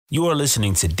You are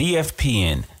listening to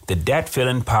DFPN, the Dat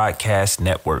Feeling Podcast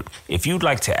Network. If you'd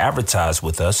like to advertise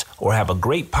with us or have a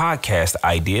great podcast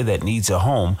idea that needs a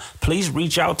home, please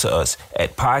reach out to us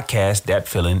at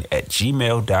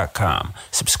podcastdatfeeling@gmail.com.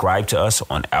 Subscribe to us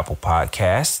on Apple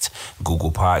Podcasts,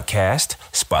 Google Podcasts,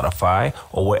 Spotify,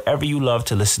 or wherever you love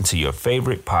to listen to your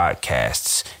favorite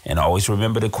podcasts. And always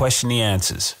remember to question the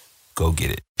answers. Go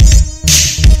get it.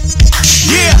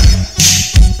 Yeah.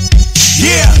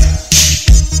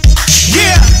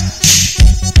 Yeah.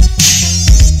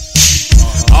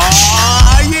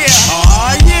 Oh yeah.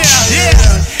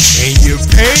 And you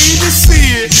paid to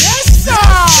see it. Yes, sir.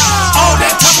 All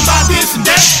that talk about this and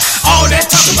that. All that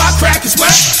talk about crack and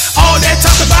sweat. All that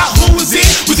talk about who was in.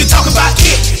 We can talk about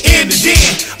it in the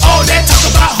den. All that talk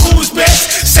about who was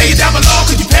best. Say it down below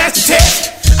cause you passed the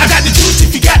test. I got the juice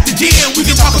if you got the gin. We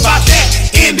can talk about that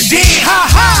in the den. Ha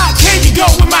ha, can you go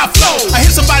with my flow? I hear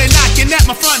somebody knocking at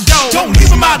my front door. Don't leave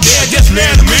them out there, just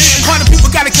let them in. Party people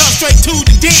gotta come straight to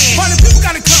the den. Party people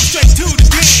gotta come straight to the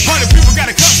den. Party people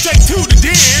gotta come straight to the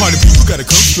den. Party people gotta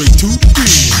come straight to the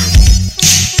den.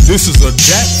 This is a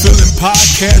Dat Feeling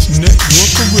Podcast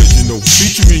Network original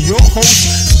featuring your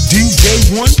host, DJ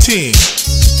 110.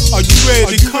 Are you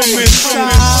ready to come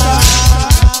inside?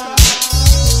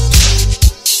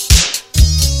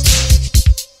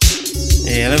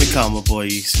 Yeah, let me call my boy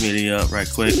E. Smitty up right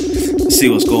quick. See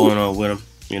what's going on with him,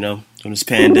 you know, from this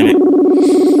pandemic.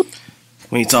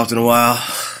 We ain't talked in a while.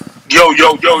 Yo.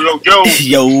 Yo,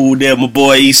 there my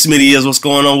boy E. Smitty is. What's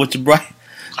going on with you, bro?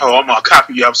 Oh, I'm gonna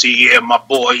copy you up. See, yeah, my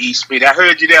boy E. Smith. I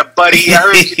heard you there, buddy. I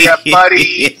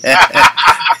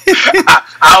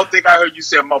don't think I heard you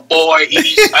say my boy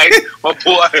E. My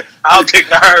boy. I don't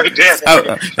think I heard that.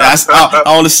 I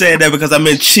only said that because I'm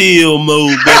in chill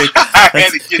mode, buddy. I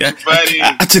had to get you, buddy.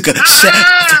 I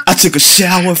took a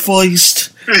shower first.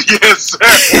 Yes, sir.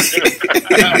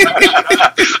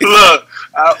 Look,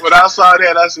 when I saw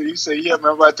that, I said, "You say, yeah,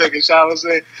 remember I take a shower?" I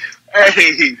said,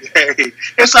 Hey,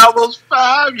 it's almost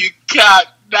 5, you cock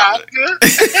knocker.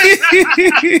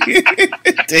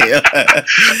 Damn.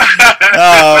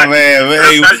 Oh man.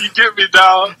 That's how you get me,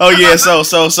 dog. Oh yeah, so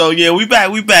yeah, we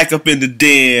back up in the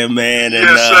den, man. And,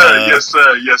 yes,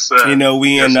 sir. You know,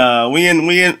 we in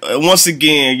once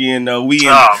again, you know, we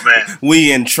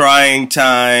in trying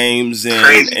times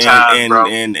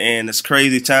and it's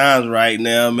crazy times right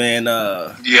now, man.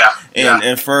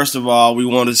 And first of all, we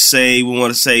want to say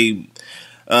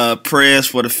prayers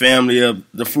for the family of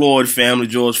the Floyd family,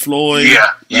 George Floyd.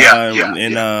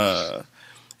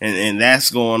 And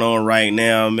that's going on right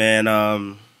now, man.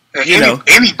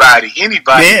 Anybody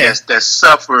that's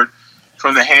suffered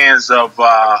from the hands of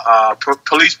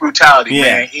police brutality,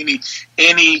 man.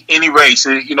 Any race,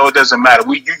 you know, it doesn't matter.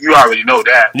 You already know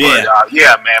that. But,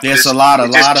 man. There's a lot of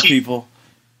people.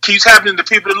 Keeps happening to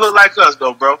people that look like us,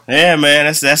 though, bro. Yeah, man,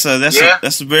 that's a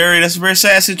very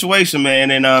sad situation, man.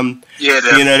 And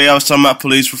you know, they always talking about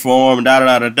police reform and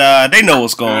da. They know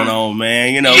what's going on,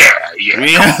 man. You know,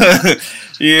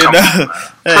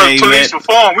 police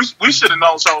reform. We should have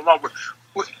known something wrong.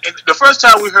 The first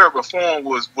time we heard reform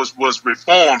was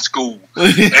reform school,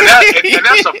 and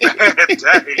that's a bad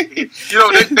day. You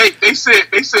know, they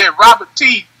said Robert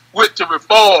T. went to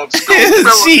reform school.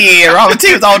 Shit, Robert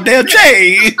T was on damn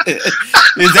chain.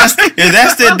 Is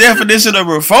that the definition of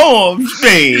reform?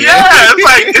 Man. Yeah, it's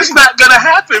like it's not gonna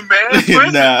happen, man.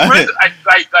 Prison,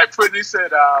 like Brittany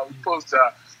said, we supposed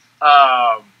to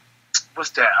what's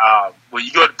that? When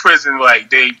you go to prison, like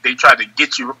they try to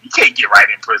get you. You can't get right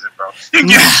in prison, bro. You can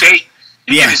get in shape.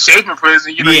 You get in shape in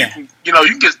prison. You know, you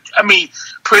get. I mean,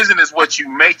 prison is what you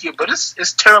make it, but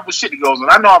it's terrible shit that goes on.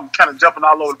 I know I'm kind of jumping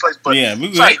all over the place, but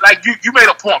it's like you made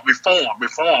a point. Reform.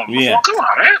 Yeah. Come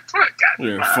on, man.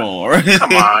 Reform.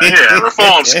 Come on,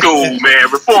 reform school,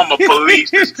 man. Reform the police.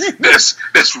 That's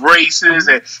racist,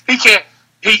 and he can't.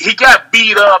 He got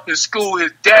beat up in school.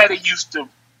 His daddy used to.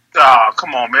 Oh,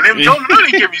 come on, man. Don't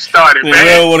really get me started, man. We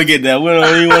don't want to get that. We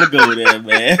don't even want to go there,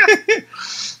 man.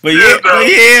 But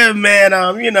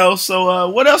man. You know. So,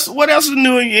 what else is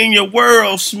new in your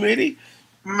world, Smitty?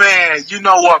 Man, you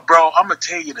know what, bro? I'm gonna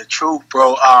tell you the truth,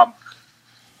 bro.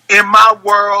 In my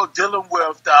world, dealing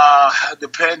with the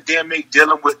pandemic,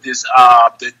 dealing with this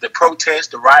the protests,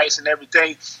 the riots, and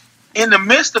everything. In the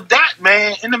midst of that,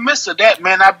 man.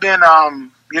 I've been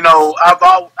you know, I've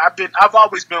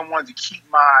always been one to keep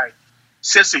my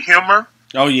sense of humor.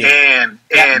 Oh yeah, and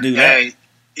I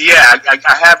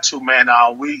have to, man.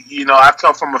 I've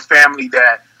come from a family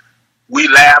that we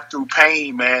laugh through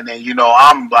pain, man, and you know,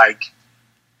 I'm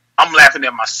laughing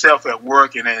at myself at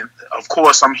work, and then of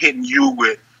course I'm hitting you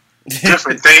with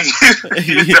different things.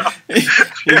 You know?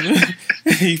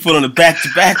 He put on the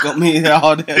back-to-back on me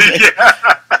all day. Yeah.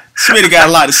 Smitty got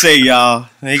a lot to say, y'all.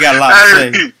 He got a lot to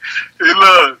say. Hey,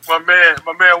 look, my man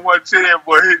 110,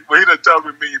 boy, he done told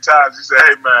me a million times. He said,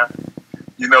 hey, man,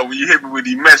 you know, when you hit me with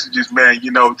these messages, man, you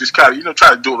know, just kind of, you know,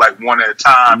 try to do it like one at a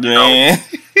time, you know.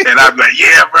 And I'd be like,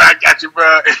 yeah, bro, I got you,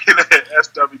 bro. And that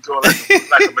stuff be going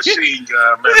like a machine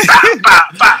gun, man. Bop,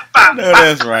 bop, bop, bop. No,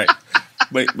 that's right.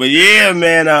 But yeah,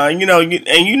 man,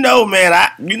 man,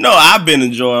 I've been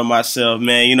enjoying myself,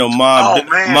 man. You know,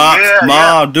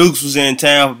 Mom Dukes was in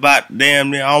town for about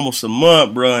damn near almost a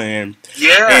month, bro, and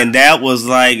that was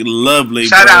like lovely.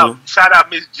 Shout out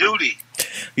Miss Judy.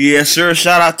 Yeah, sure.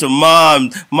 Shout out to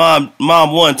Mom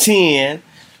 110.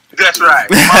 That's right,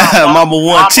 Mama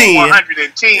 110. Mama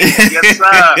 110. Yes,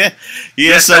 sir.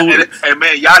 Yes, sir. And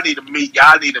man, y'all need to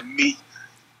meet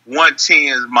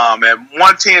 110's mom, man.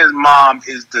 110's mom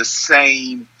is the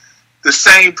same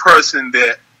person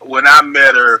that when I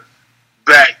met her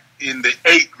back in the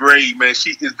 8th grade, man,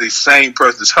 she is the same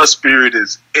person. Her spirit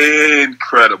is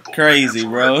incredible. Crazy,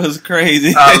 man, bro. It's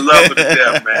crazy. I love her to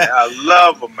death, man. I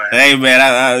love her, man. Hey,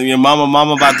 man, your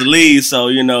mama about to leave, so,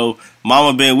 you know,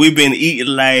 we've been eating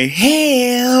like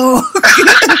hell.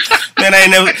 Man,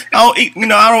 I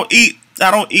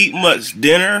don't eat much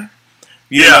dinner.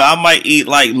 You know, I might eat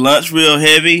like lunch real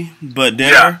heavy, but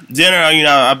dinner, you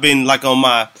know, I've been like on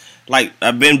my, like,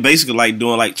 I've been basically like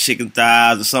doing like chicken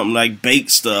thighs or something like baked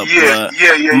stuff.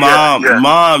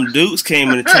 Mom Dukes came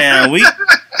into town. We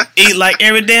eat like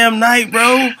every damn night,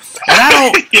 bro. And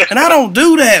I don't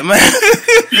do that, man.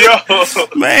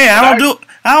 Man, I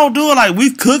don't do it like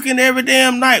we cooking every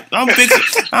damn night.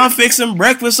 I'm fixing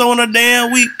breakfast on a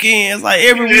damn weekend. Like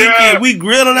every weekend we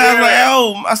grilling.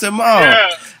 I said, Mom.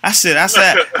 I said,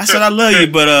 I love you,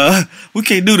 but we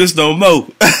can't do this no more.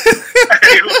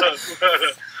 Hey,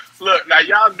 look. Now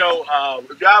y'all know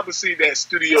if y'all ever see that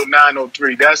Studio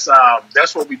 903, that's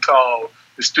what we call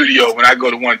the studio when I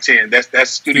go to 110. That's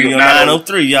Studio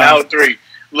 903, y'all. 903.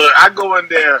 Look, I go in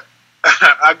there,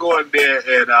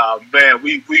 and man,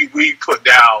 we put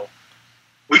down.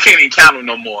 We can't even count them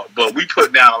no more, but we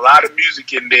put down a lot of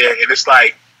music in there, and it's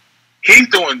like he's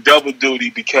doing double duty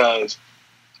because.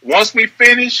 Once we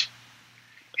finish,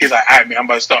 he's like, all right, man, I'm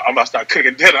about to start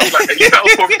cooking dinner. I'm like, you know,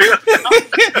 for real.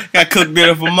 Got to cook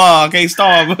dinner for Mom. Can't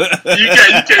starve. You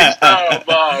can't starve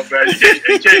Mom, man. You can't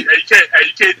do it.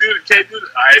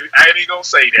 I ain't even gonna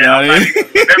say that.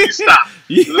 Let me stop.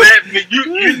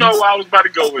 You know I was about to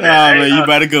go with that. Oh, man, you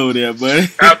about to go there, buddy.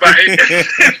 I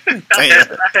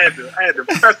had to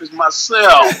preface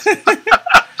myself.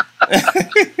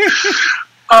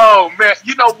 Oh man,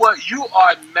 you know what? You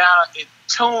are now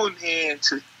tuned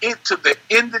into the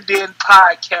In the Den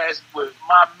podcast with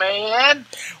my man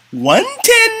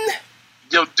 110.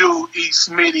 Your dude E.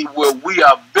 Smitty, where we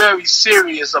are very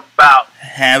serious about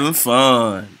having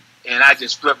fun. And I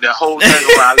just flipped that whole thing around.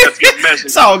 I left you a message.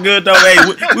 It's all good though. Hey,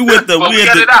 we with the we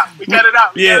got it out. We got it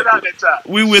out that time.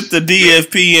 We with the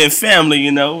DFP and family,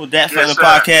 you know, that family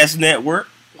podcast network.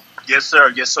 Yes, sir.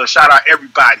 Yes, sir. Shout out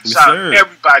everybody. Shout out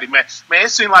everybody, man. Man, it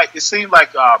seemed like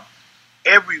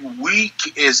every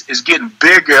week is getting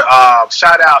bigger.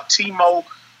 Shout out Timo,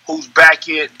 who's back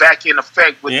in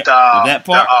effect with that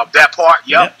part. That part.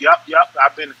 Yep.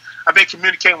 I've been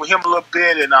communicating with him a little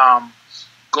bit, and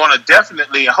gonna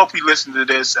definitely. I hope he listened to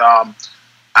this.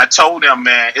 I told him,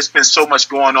 man, it's been so much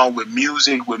going on with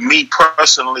music, with me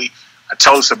personally. I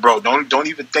told him, bro, don't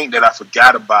even think that I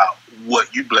forgot about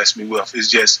what you blessed me with. It's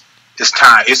just. It's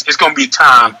time. It's gonna be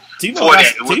time for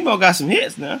that. Timo got some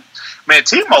hits now. Man,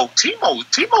 Timo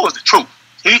is the truth.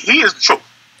 He is the truth.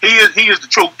 He is the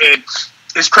truth, and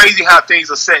it's crazy how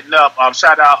things are setting up.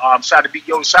 Shout to Beat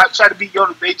Yoda. Shout to Beat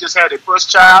Yoda. They just had their first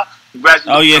child.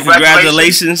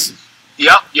 Congratulations.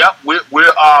 Yep.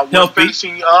 We're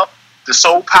finishing up the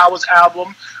Soul Powers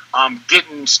album.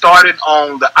 Getting started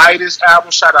on the Itis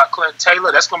album. Shout out Clint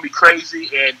Taylor. That's gonna be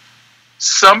crazy. And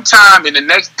sometime in the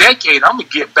next decade, I'm gonna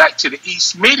get back to the E.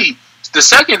 Smitty, the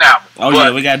second album.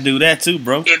 But we gotta do that too,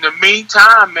 bro. In the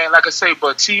meantime, man, like I say,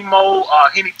 but Timo,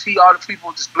 Henny P, all the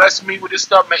people just blessing me with this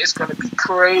stuff, man. It's gonna be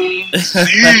crazy. This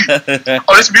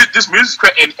music's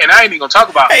crazy, and I ain't even gonna talk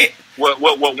about what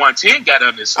 110 got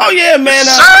on this. Oh yeah, man.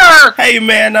 Sir. Hey,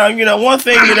 man. You know, one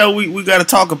thing we gotta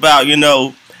talk about. You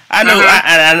know.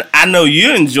 I know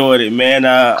you enjoyed it, man.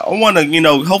 I want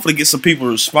to, hopefully get some people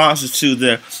responses to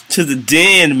the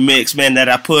Den mix, man, that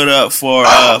I put up for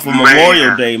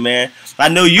Memorial Day, man. I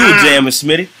know you were jamming,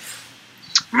 Smitty.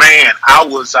 Man, I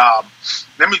was.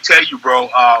 Let me tell you, bro.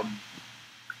 I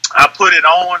put it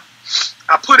on,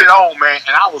 man,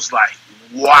 and I was like,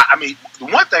 wow. I mean, the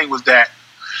one thing was that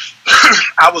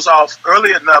I was off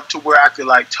early enough to where I could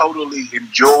like totally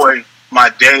enjoy my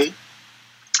day,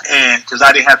 and because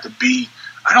I didn't have to be.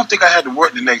 I don't think I had to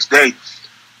work the next day.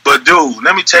 But dude,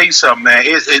 let me tell you something, man.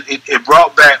 It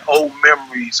brought back old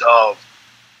memories of,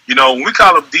 you know, when we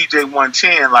call him DJ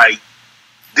 110, like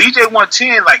DJ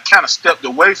 110 like kind of stepped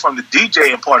away from the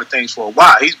DJing part of things for a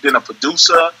while. He's been a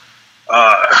producer,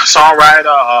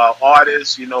 songwriter,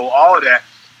 artist, you know, all of that.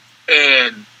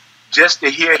 And just to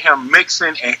hear him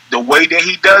mixing and the way that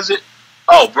he does it,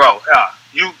 oh, bro,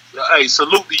 hey,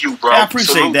 salute to you, bro. I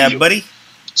appreciate that, buddy.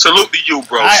 Salute to you,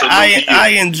 bro. I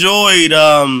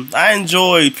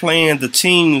enjoyed playing the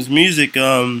team's music.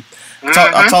 I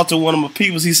talked to one of my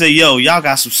people. He said, "Yo, y'all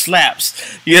got some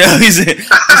slaps." You know, he said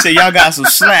y'all got some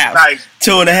slaps. Nice.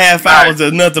 2.5 hours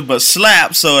of nothing but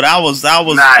slaps. So I was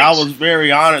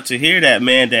very honored to hear that,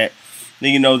 man. That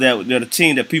you know that the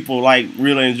team that people like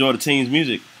really enjoy the team's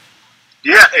music.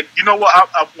 Yeah, and you know what? I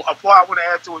want to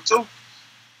add to it too.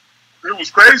 It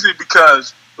was crazy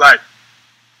because like.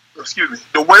 Excuse me.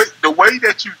 The way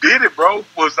that you did it, bro,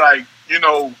 was like, you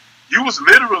know, you was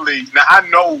literally. Now I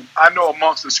know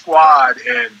amongst the squad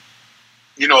and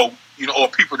you know, or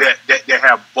people that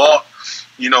have bought,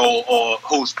 you know, or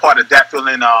who's part of that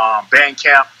feeling band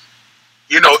camp.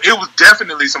 You know, it was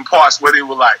definitely some parts where they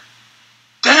were like,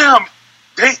 "Damn,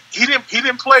 he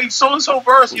didn't play so and so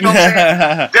verse." You know what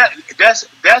I'm saying?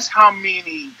 that's how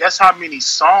many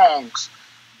songs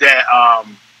that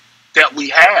we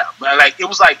have. Like it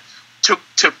was like to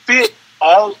fit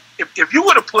all. If you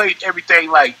would have played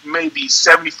everything like maybe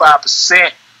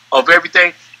 75% of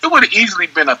everything, it would have easily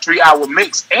been a 3-hour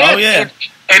mix. And,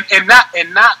 and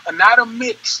not a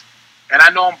mix. And I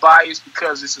know I'm biased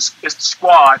because it's the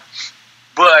squad,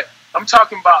 but I'm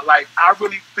talking about like I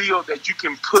really feel that you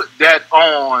can put that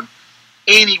on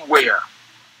anywhere,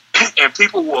 and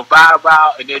people will vibe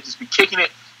out and they'll just be kicking it,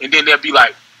 and then they'll be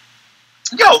like,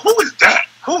 "Yo, who is that?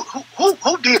 Who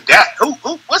did that? Who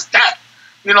what's that?"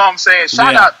 You know what I'm saying?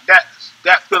 Shout out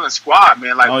that feeling squad,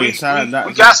 man. Like we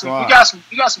got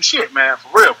some shit, man.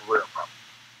 For real, bro.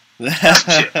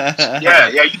 yeah,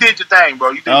 you did your thing, bro.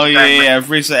 You did your thing, man.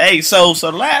 Appreciate it. Hey, so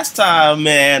the last time,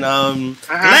 man,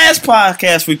 last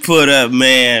podcast we put up,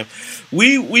 man,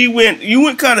 you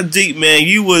went kind of deep, man.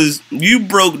 You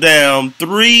broke down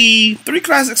three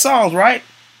classic songs, right?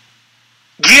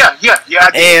 Yeah, I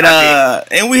did.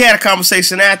 And we had a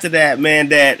conversation after that, man,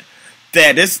 that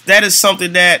is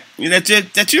something that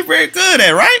you're very good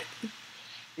at, right?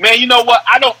 Man, you know what?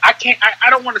 I don't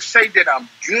want to say that I'm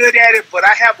good at it, but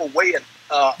I have a way of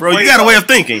bro, you got a way of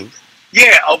thinking.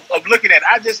 Yeah, of looking at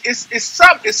it. It's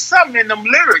something in them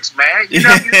lyrics, man. You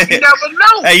never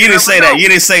know. Hey, you didn't say that. You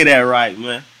didn't say that right,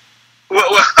 man. Well,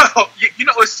 you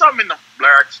know, it's something in the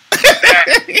lyrics that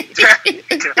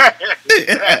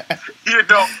you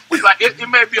know, like it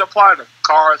may be a part of the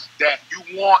chorus that you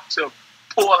want to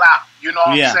pull out. You know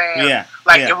what I'm saying? Yeah.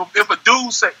 Like if a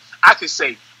dude say, I could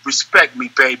say, "Respect me,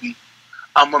 baby.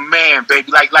 I'm a man,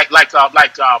 baby." Like LL,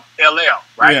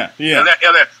 right? Yeah.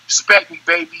 LL, "Respect me,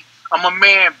 baby. I'm a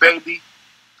man, baby."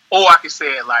 Or I could say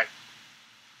it like,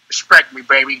 "Respect me,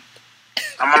 baby.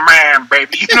 I'm a man,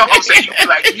 baby." You know what I'm saying? You be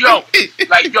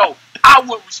like, yo, I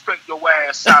would respect your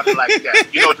ass sounding like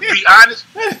that. You know, to be honest.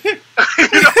 You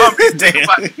know what I mean? Think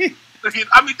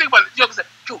about it. Yo, say,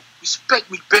 "Yo,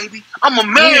 respect me, baby. I'm a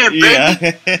man,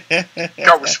 baby." Yeah.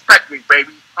 Yo, respect me,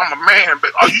 baby. I'm a man,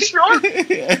 baby. Are you sure?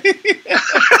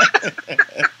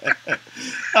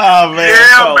 Oh man.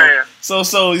 Yeah, man.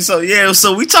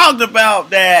 So we talked about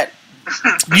that.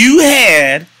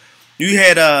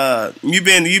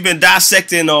 You've been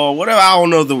dissecting or whatever. I don't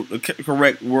know the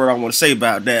correct word I want to say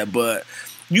about that, but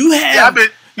you have. Yeah,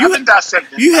 I've been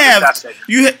dissecting.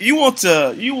 You want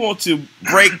to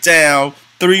break down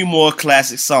 3 more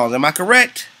classic songs. Am I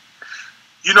correct?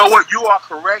 You know what? You are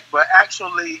correct, but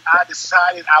actually, I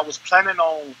decided I was planning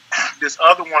on this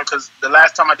other one because the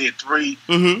last time I did 3,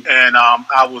 and I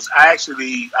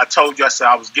told you, I said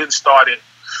I was getting started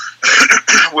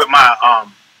with my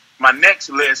next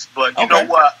list. But you know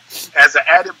what? As an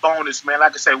added bonus, man,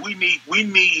 like I said, we need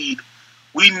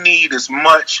as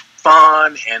much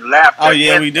fun and laughter. Oh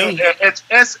yeah, we do. And you know,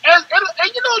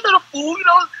 a little food, you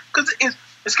know, because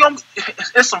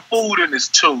it's some food in this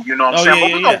too. You know what I'm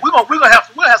saying? But we're gonna have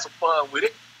some fun with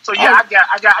it. So yeah, I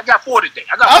got 4 today.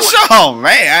 Oh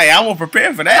man, I won't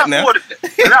prepare for that now.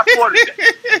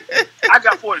 I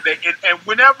got 4 today. And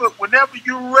whenever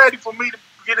you're ready for me to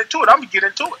get into it, I'm gonna get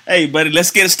into it. Hey, buddy, let's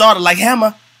get it started like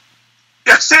Hammer.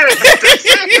 That's it.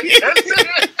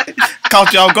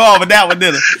 Caught you off guard with that one,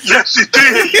 didn't it? Yes, you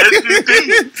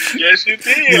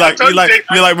did. You like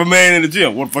my man in the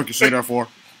gym. What the fuck you say that for?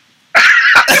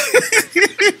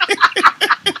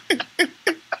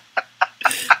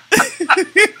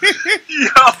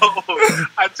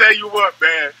 I tell you what,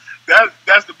 man.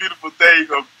 That's the beautiful thing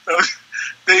of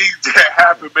things that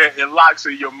happen, man. It locks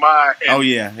in your mind. And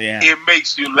it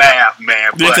makes you laugh,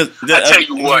 man. But I tell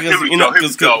you what, here we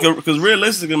go. Because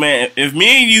realistically, man, if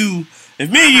me and you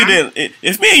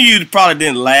probably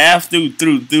didn't laugh through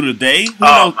the day,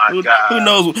 who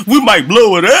knows? We might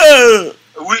blow it up.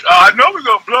 I know we're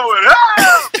gonna blow it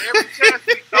up. Every chance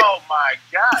we, oh my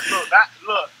God!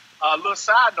 Look. Little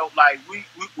side note, like we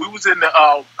was in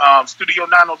the Studio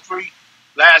 903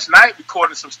 last night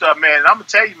recording some stuff, man. And I'm gonna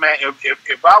tell you, man,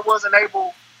 if I wasn't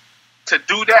able to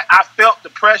do that, I felt the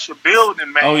pressure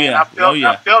building, man. Oh yeah, I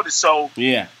felt it. So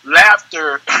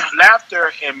laughter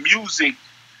and music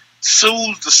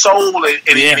soothes the soul and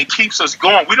it keeps us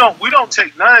going. We don't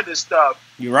take none of this stuff.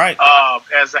 You're right.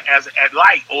 As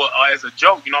light or as a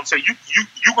joke. You know what I'm saying?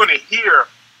 You're gonna hear.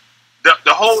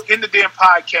 The whole In the Den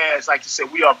podcast, like you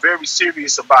said, we are very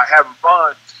serious about having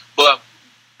fun, but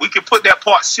we can put that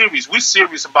part serious. We're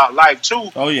serious about life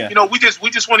too. Oh yeah. You know, we just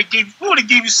want to give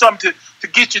you something to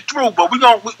get you through, but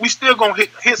we still gonna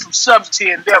hit some substance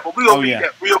here and there, but we gonna get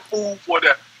that real food for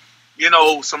the,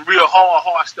 some real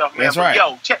hard stuff, man. That's right.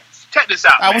 Yo, check this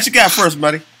out. Man. What you got first,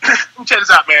 buddy? Check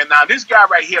this out, man. Now this guy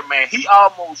right here, man, he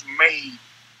almost made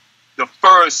the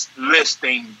first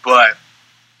listing, but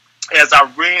as I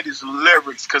read his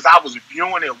lyrics, because I was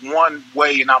viewing it one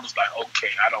way, and I was like, okay,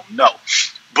 I don't know.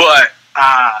 But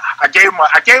I gave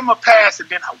him a pass, and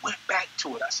then I went back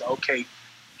to it. I said, okay,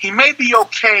 he may be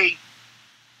okay,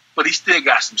 but he still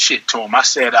got some shit to him. I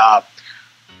said,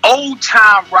 Old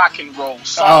Time Rock and Roll,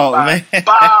 song by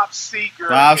Bob Seger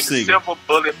and the Silver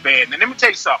Bullet Band. And let me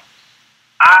tell you something.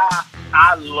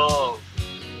 I love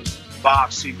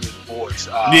Bob Seger's voice.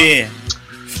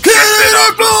 Yes,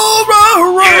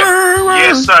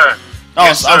 sir.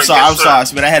 I'm sorry,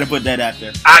 but I had to put that out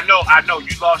there. I know.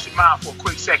 You lost your mind for a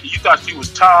quick second. You thought you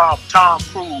was Tom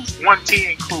Cruise,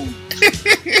 110 Cruise.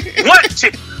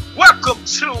 110. Welcome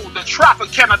to the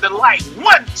Tropicana Delight,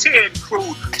 110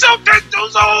 Cruise. Don't take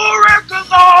those old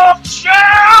records off,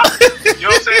 child. You know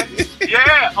what I'm saying?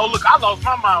 Yeah. Oh, look, I lost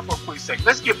my mind for a quick second.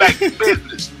 Let's get back to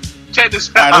business. Check this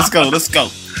out. All right, let's go.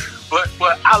 But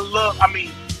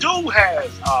dude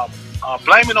has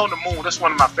Blame It on the Moon. That's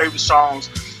one of my favorite songs.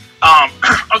 I'm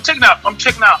checking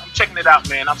it out,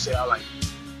 man. I'm saying, I like it.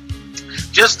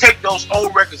 Just take those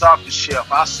old records off the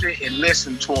shelf. I'll sit and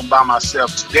listen to them by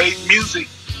myself. Today's music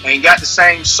ain't got the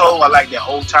same soul. I like that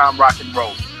old time rock and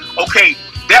roll. Okay,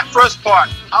 that first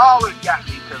part always got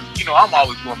me because, I'm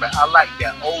always going back. I like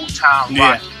that old time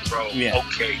rock and roll. Yeah.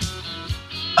 Okay.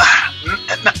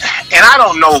 And I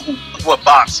don't know what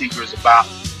Bob Seger is about.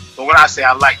 But when I say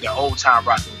I like the old time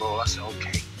rock and roll, I say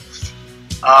okay.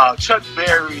 Chuck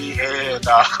Berry and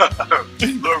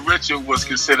Little Richard was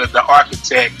considered the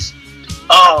architects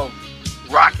of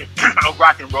rock and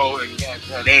roll, and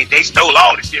they stole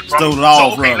all this shit from. So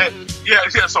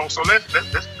let's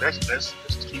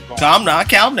keep going. Calm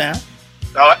down.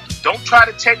 Don't try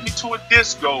to take me to a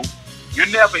disco. You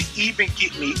never even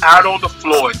get me out on the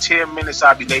floor. In 10 minutes,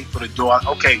 I'll be late for the door.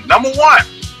 Okay, number one.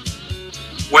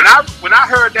 When I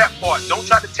heard that part, don't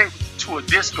try to take me to a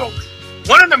disco.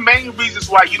 One of the main reasons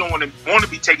why you don't want to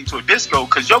be taken to a disco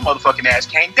because your motherfucking ass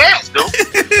can't dance, dude.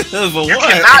 You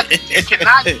cannot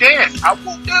dance. I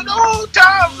want that old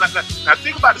time. Now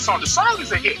think about the song. The song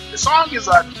is a hit. The song is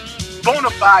a bona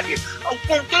fide hit. I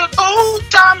want that old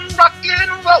time rock and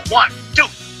roll. 1, 2,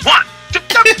 1, 2,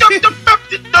 1, 1,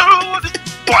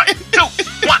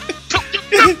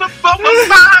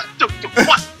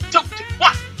 2,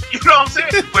 1. You know what I'm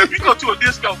saying? But if you go to a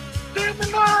disco,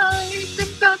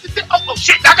 oh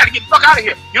shit, I gotta get the fuck out of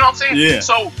here. You know what I'm saying? Yeah.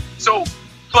 So,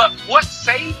 but what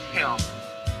saved him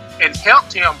and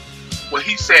helped him, well,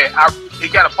 he said, he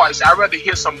got a part. He said, I'd rather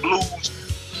hear some blues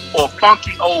or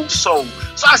funky old soul.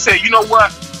 So I said, you know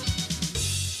what?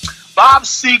 Bob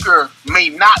Seger may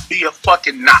not be a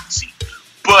fucking Nazi,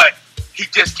 but he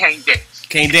just can't dance.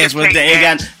 He ain't got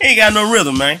no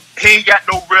rhythm, man. He ain't got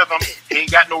no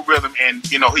rhythm. And,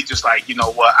 he just like, you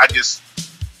know what? I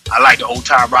like the old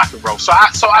time rock and roll. So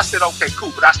I said, okay,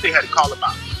 cool. But I still had to call him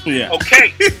out. Yeah.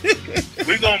 Okay.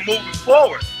 We're going to move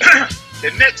forward.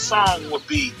 The next song would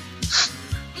be,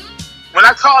 when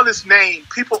I call this name,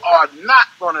 people are not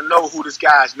going to know who this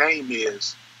guy's name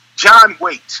is. John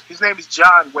Waite. His name is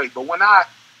John Waite. But when I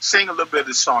sing a little bit of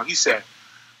this song, he said,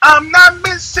 I'm not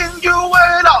missing you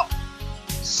at all.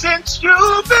 Since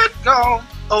you've been gone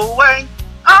away,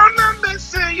 I'm not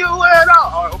missing you at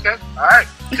all. Okay, all right.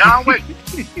 John Waite.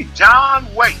 John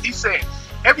Waite. He said,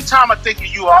 every time I think of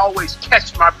you, I always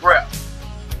catch my breath.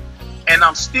 and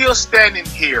I'm still standing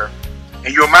here,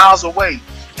 and you're miles away,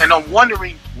 and I'm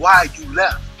wondering why you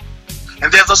left.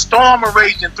 And there's a storm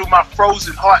raging through my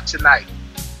frozen heart tonight.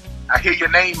 I hear your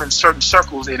name in certain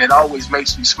circles, and it always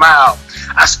makes me smile.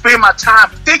 I spend my time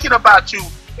thinking about you,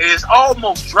 and it's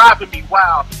almost driving me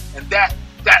wild. And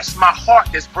that's my heart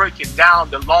that's breaking down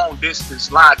the long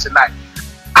distance line tonight.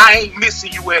 I ain't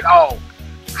missing you at all.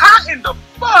 How in the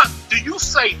fuck do you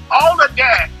say all of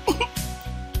that,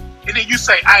 and then you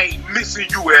say I ain't missing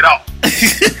you at all?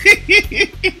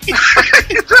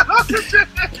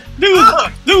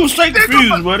 Dude was straight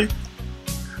confused, buddy.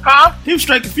 Huh? He was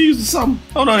straight confused or something.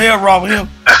 Hold on, hell wrong with him.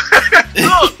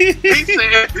 Look,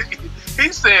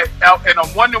 he said, and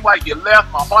I'm wondering why you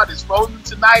left. My heart is frozen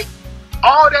tonight.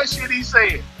 All that shit he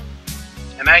said.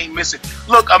 And I ain't missing.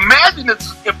 Look, imagine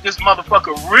if this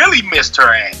motherfucker really missed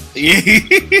her ass. Yeah. You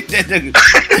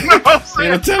know what I'm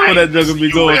saying? Tell me what that nigga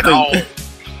be going through.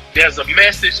 There's a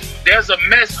message.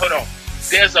 Hold on.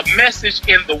 There's a message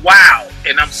in the wild,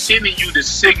 and I'm sending you the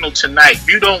signal tonight.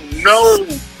 You don't know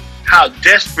how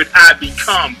desperate I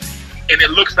become, and it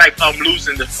looks like I'm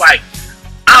losing the fight.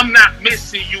 I'm not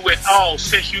missing you at all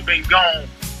since you've been gone.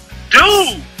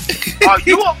 Dude, are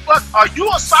you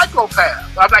a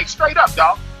psychopath? I'm like, straight up,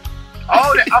 dog.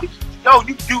 All that,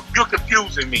 you're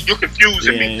confusing me. You're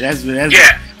confusing me. That's he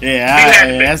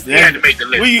had to make the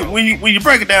list. When you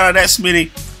break it down, that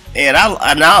Smitty, and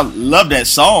I love that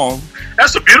song.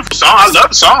 That's a beautiful song. I love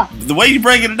the song. The way you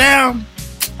break it down,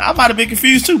 I might have been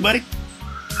confused too, buddy.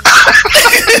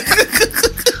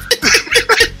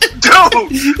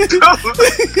 Dude.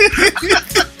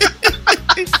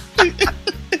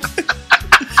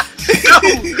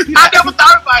 I never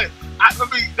thought about it. I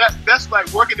mean, that's like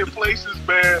working in places,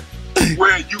 man,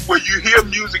 where you hear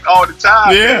music all the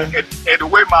time. Yeah. And the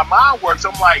way my mind works,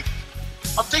 I'm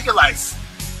thinking like,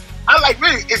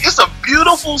 really, it's a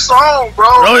beautiful song, bro.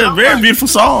 Oh, it's a very beautiful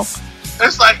song.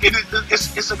 It's like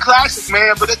it's a classic,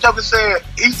 man. But that joker said,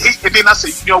 and then I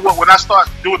said, you know what? When I start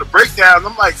doing the breakdown,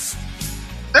 I'm like,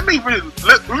 let me really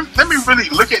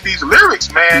look at these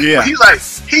lyrics, man. Yeah.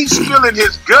 He's spilling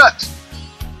his guts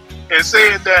and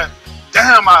saying that,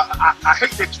 damn, I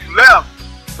hate that you left.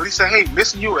 But he said, hey,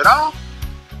 missing you at all,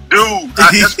 dude.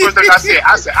 That's the first thing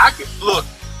I said. I could look.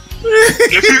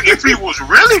 If he was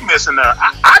really missing her,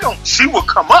 she would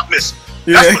come up missing.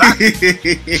 That's what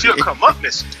she'll come up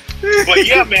missing. But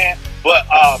yeah, man. But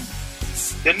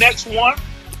the next one.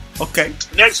 Okay.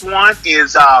 Next one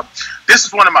is this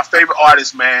is one of my favorite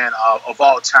artists, man, of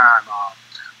all time.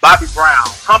 Bobby Brown,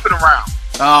 Humping Around.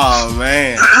 Oh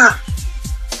man.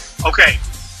 Okay.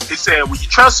 He said, when you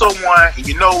trust someone and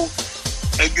you know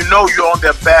you're on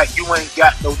their back, you ain't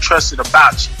got no trusting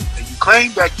about you. And you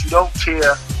claim that you don't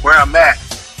care where I'm at.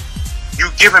 You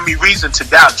giving me reason to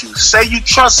doubt you. Say you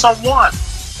trust someone.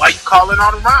 Why you calling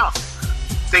on around?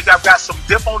 Think I've got some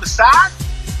dip on the side?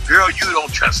 Girl, you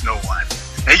don't trust no one.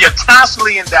 And you're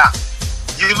constantly in doubt.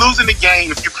 You're losing the game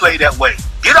if you play that way.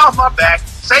 Get off my back.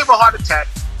 Save a heart attack.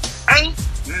 Ain't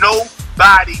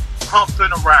nobody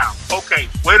humping around. Okay,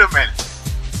 wait a minute.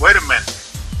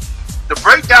 The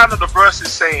breakdown of the verse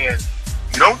is saying,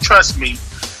 you don't trust me.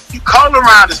 You call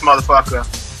around this motherfucker.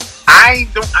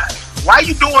 Why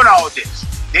you doing all this?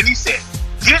 Then he said,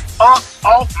 get up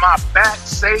off my back,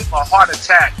 save a heart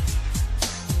attack.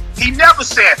 He never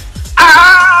said,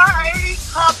 I ain't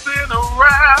humping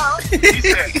around. He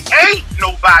said, ain't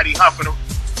nobody humping around.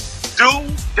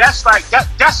 Dude, that's like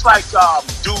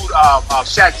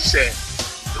Shaggy said,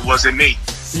 it wasn't me.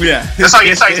 Yeah. That's how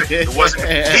you say it. It wasn't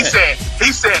me.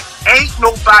 He said, ain't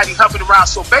nobody humping around.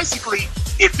 So basically,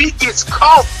 if he gets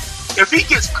caught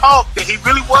that he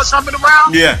really was humping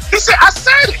around, yeah. He said, I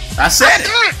said it. I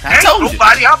told you. Ain't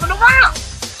nobody humping around.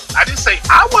 I didn't say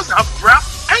I wasn't humping around.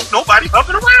 Ain't nobody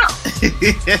humping around.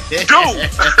 Dude.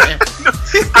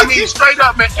 I mean, straight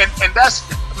up, man. And that's,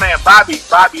 man, Bobby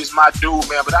is my dude,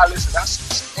 man. But I said,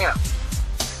 damn.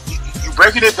 You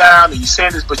breaking it down and you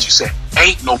saying this, but you said,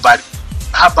 ain't nobody.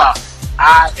 How about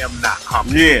I am not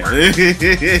humping around?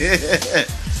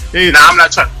 Now, I'm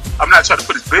not trying to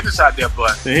put his business out there,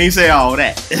 but he ain't say all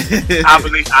that. I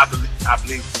believe he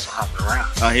was humping around.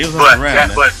 Oh, he was humping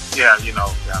around. But yeah,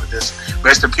 just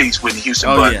rest in peace, Whitney Houston.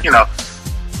 Oh, but yeah.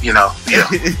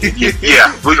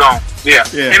 Yeah, we gon' yeah.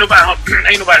 Ain't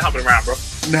nobody humping around, bro.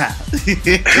 Nah.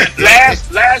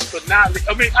 last but not least,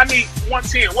 I mean,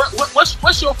 110.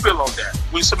 What's your feel on that?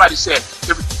 When somebody said,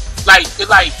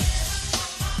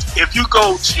 if you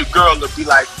go to your girl and be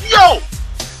like, yo,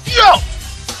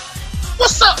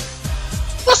 what's up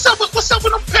with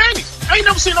them panties? I ain't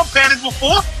never seen no panties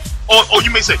before. Or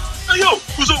you may say, Hey, yo,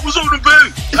 what's up with them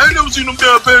panties? I ain't never seen them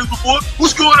damn panties before.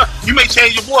 What's going on? You may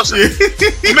change your voice. you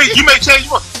may change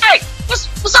your voice. Hey, what's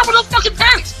up with those fucking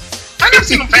panties? I never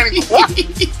seen them panties before.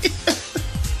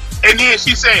 And then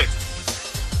she said,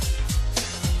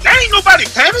 that ain't nobody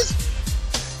panties.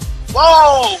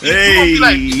 Whoa. Hey. You gonna be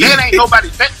like, that ain't nobody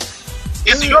panties.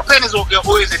 Is it your panties or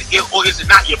is it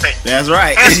not your panties? That's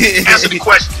right. Answer the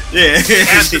question. Yeah.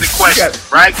 Answer the question,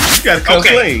 right? You gotta come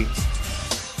clean.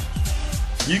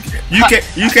 You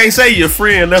can't say your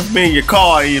friend left me in your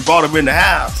car and you brought him in the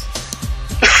house.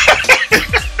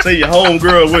 Say your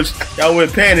homegirl, which y'all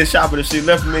went panty shopping and she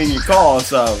left me in your car or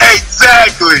something.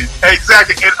 Exactly. And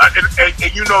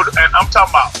you know, and I'm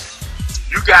talking about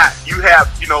you have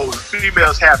the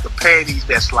females have the panties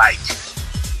that's like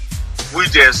we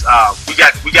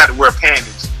got to wear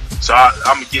panties. So I'm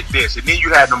gonna get this, and then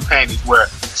you have them panties where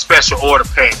special order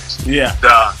panties. Yeah.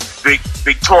 The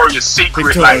Victoria's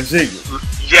Secret.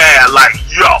 Yeah, like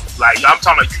I'm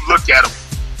talking about. You look at them.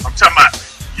 I'm talking about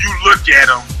you look at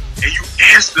them and you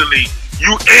instantly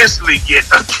get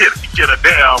a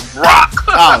damn rock.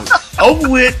 Oh, over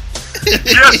with.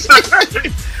 Yes, sir.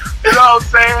 You know what I'm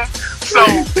saying?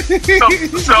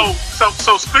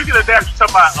 So speaking of that, you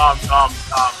talking about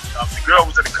the girl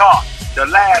was in the car. The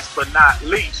last but not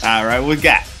least. All right, we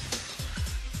got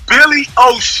Billy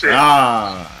Ocean.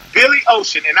 Billy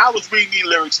Ocean, and I was reading these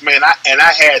lyrics, man, I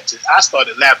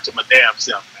started laughing to my damn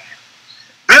self, man.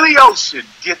 Billy Ocean,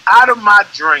 get out of my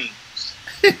dreams.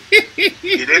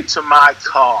 Get into my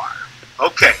car.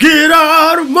 Okay. Get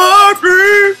out of my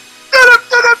dreams.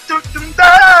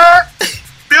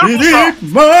 Beautiful get song.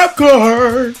 in my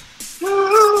car.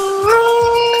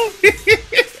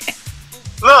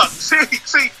 Look,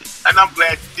 see, and I'm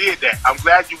glad you did that. I'm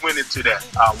glad you went into that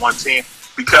 110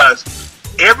 because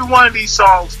every one of these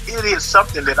songs, it is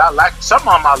something that I like. Some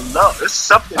of them I love. It's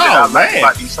something that I like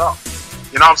about these songs.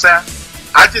 You know what I'm saying?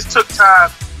 I just took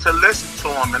time to listen to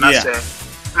them, and I said,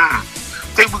 I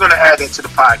think we're gonna add that to the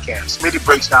podcast. Smitty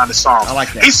breaks down the songs. I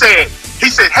like that. He said,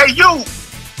 hey, you,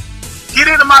 get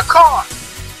into my car.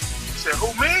 He said,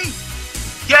 who, me?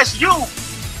 Yes, you,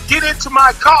 get into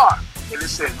my car. And it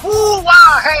said, woo,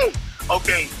 wow, hey.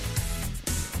 Okay,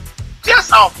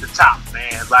 just off the top,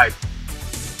 man. Like,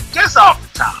 just off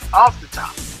the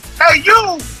top. Hey,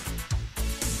 you,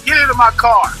 get into my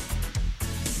car.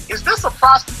 Is this a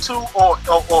prostitute or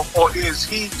is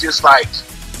he just like,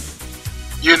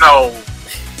 I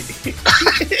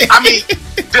mean,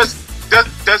 does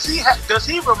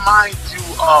he remind you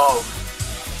of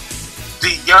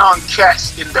the young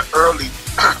cats in the early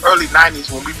 90s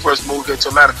when we first moved into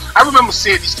Atlanta? I remember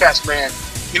seeing these cats, man.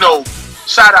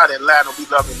 Shout out Atlanta. We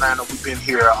love Atlanta. We've been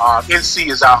here. NC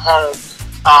is our home.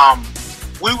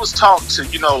 We was taught to,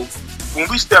 when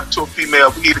we step to a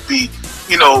female, we need to be,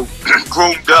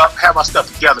 groomed up, have our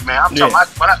stuff together, man. I'm talking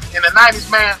about, in the 90s,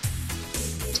 man,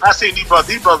 I seen these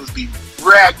brothers be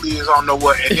raggedy as on know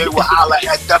what, and they will holler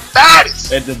at the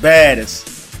baddest. At the baddest.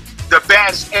 The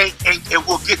baddest ain't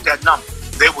will get that number.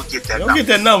 They will get that number. Don't get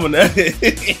that number now.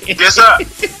 Yes, sir.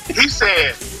 He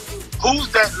said, who's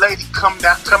that lady coming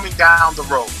down the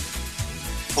road?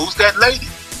 Who's that lady?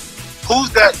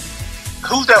 Who's that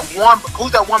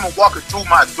woman walking through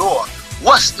my door?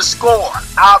 What's the score?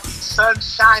 I'll be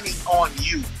sunshining on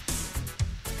you.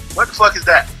 What the fuck is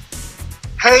that?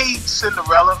 Hey,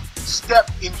 Cinderella, step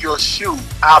in your shoe.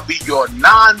 I'll be your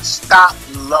non-stop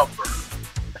lover.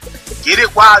 Get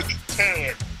it while you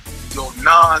can. Your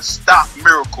non-stop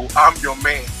miracle. I'm your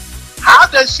man. How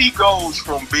does she goes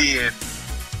from being,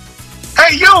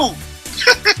 hey, you?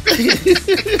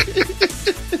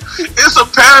 It's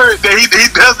apparent that he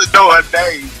doesn't know her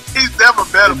name. He's never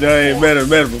met her before. They ain't met her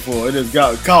before. It just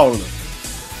got calling her.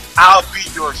 I'll be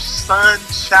your sun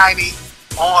shining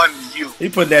on you. He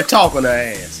put that talk on her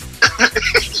ass.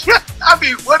 I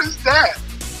mean, what is that?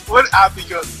 I'll be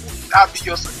your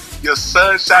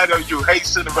sun shining on you. Hey,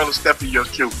 Cinderella, step in your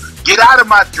shoe. Get out of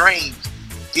my dreams.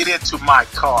 Get into my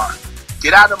car.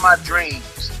 Get out of my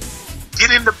dreams. Get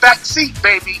in the back seat,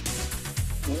 baby.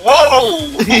 Whoa!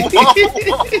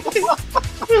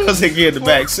 I said get in the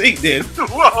back seat then.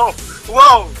 Whoa!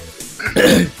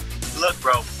 Look,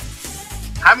 bro.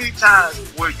 How many times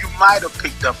where you might have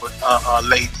picked up a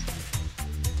lady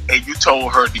and you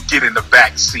told her to get in the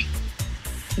back seat?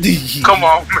 Come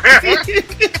on, man.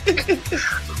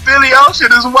 Billy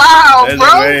Ocean is wild,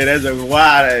 bro. That's a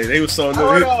wild. They were sowing them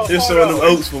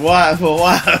oats for a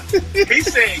while. He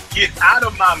said, "Get out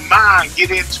of my mind,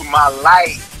 get into my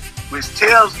life," which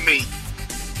tells me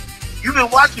you've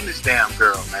been watching this damn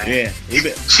girl, man. Yeah,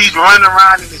 she's running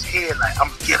around in his head like, "I'm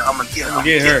gonna get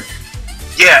her."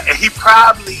 Yeah, and he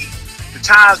probably the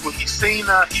times when he seen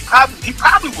her, he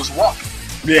probably was walking.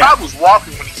 Yeah. He probably was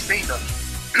walking when he seen her.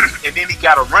 And then he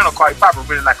got a rental car. He probably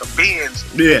rented like a Benz.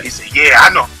 Yeah. He said, "Yeah, I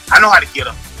know how to get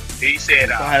him." And he said,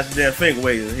 "I have some damn finger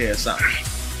waves in here or something."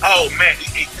 Oh man,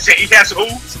 he said he has who?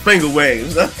 Some finger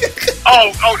waves. He had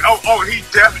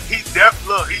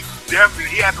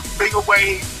some finger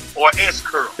waves or S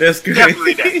curl. That's good.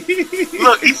 Definitely that.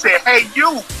 Look, he said, "Hey,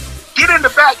 you, get in the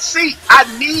back seat. I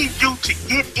need you to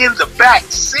get in the back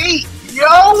seat,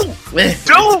 yo,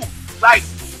 dude." Like,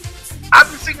 I've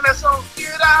been singing that song,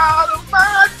 "Get Out of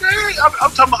My Day."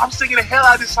 I'm talking about, I'm singing the hell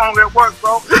out of this song at work,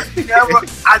 bro.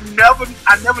 I never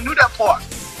knew that part.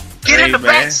 Get in the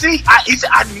back seat. He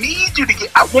said, "I need you to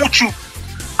get. I want you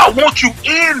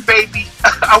in, baby.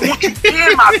 I want you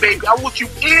in, my baby. I want you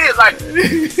in." Like,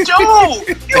 dude,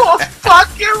 you a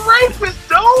fucking rapist,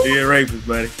 dude. You're a rapist,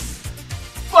 buddy.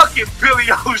 Fucking Billy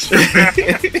Ocean, man.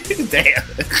 Damn.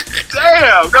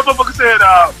 That motherfucker said,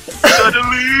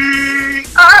 "Suddenly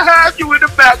I had you in the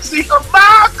backseat of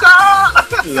my car."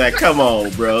 Like, come on,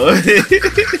 bro.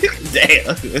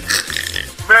 Damn.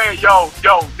 Man, yo,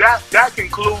 that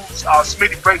concludes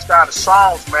Smitty breaks down the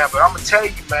songs, man. But I'm gonna tell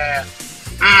you, man.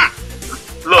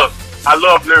 Look, I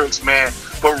love lyrics, man.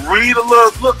 But read a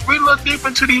little deep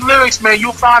into these lyrics, man.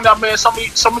 You'll find out, man. Some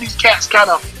of these cats kind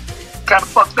of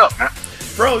fucked up, man.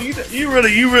 Bro, you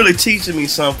really teaching me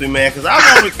something, man. Because I've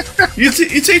always you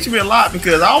teaching me a lot,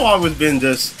 because I've always been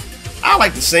I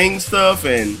like to sing stuff,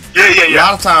 and yeah. A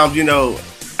lot of times, I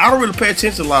don't really pay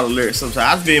attention to a lot of lyrics. Sometimes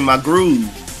I just be in my groove.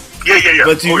 Yeah.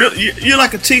 But you're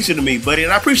like a teacher to me, buddy,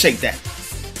 and I appreciate that.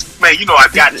 Man, I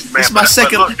got you, man.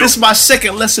 This is my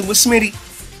second lesson with Smitty.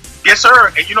 Yes,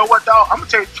 sir. And you know what, dog? I'm gonna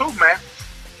tell you the truth, man.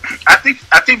 I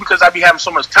think because I be having so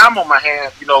much time on my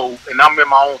hand, and I'm in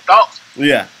my own thoughts.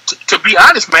 Yeah. To be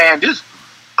honest, man,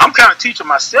 I'm kind of teaching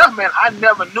myself, man. I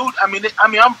never knew. I'm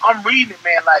reading it,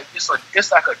 man. Like it's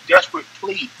like a desperate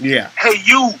plea. Yeah. Hey,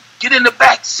 you, get in the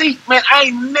back seat, man. I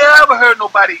ain't never heard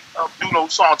nobody do no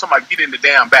song talking about get in the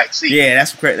damn back seat. Yeah,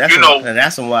 that's crazy.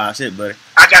 That's some wild shit, buddy.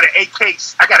 I got an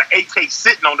AK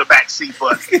sitting on the back seat,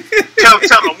 but tell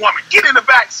a woman, get in the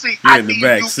back seat. I need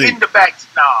you in the back seat.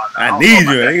 No, I need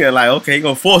you. They like, okay, he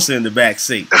gonna force her in the back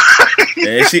seat.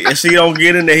 if she don't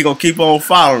get in there, he gonna keep on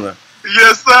following her.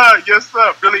 Yes,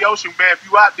 sir. Billy Ocean, man. If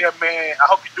you out there, man, I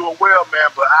hope you're doing well,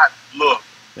 man. But I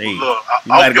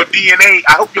hope your DNA.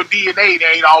 I hope your DNA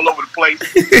ain't all over the place.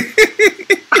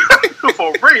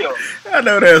 For real. I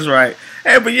know that's right.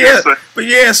 Hey, but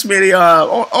Smitty.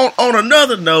 On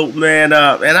another note, man,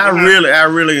 and I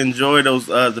really enjoy those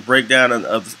the breakdown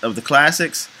of the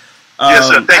classics. Yes,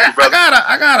 sir. Thank you, brother.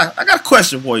 I got a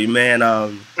question for you, man.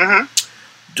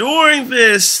 During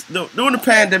the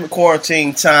pandemic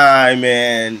quarantine time,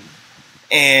 and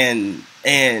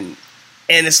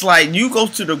it's like you go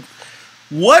to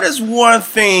what is one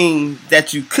thing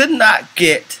that you could not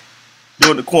get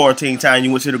during the quarantine time?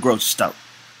 You went to the grocery store,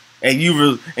 and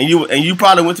you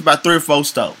probably went to about 3 or 4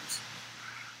 stores.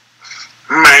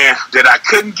 Man, that I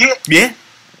couldn't get. Yeah,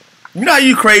 you know how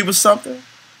you crave for something.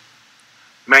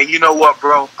 Man, you know what,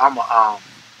 bro? I'm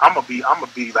gonna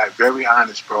be like very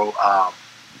honest, bro.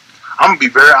 I'm gonna be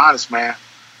very honest, man.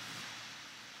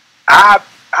 I've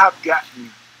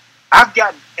gotten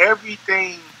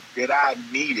everything that I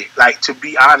needed. Like, to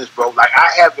be honest, bro. Like,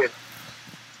 I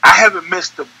haven't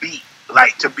missed a beat.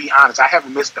 Like, to be honest, I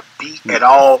haven't missed a beat at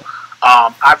all.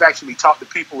 I've actually talked to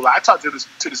people. Like, I talked to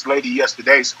this lady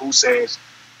yesterday who says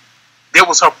it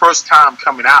was her first time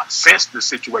coming out since the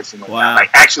situation went down. Like,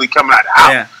 actually coming out.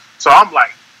 Yeah. So I'm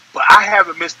like, but I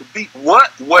haven't missed a beat. But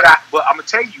I'm gonna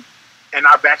tell you. And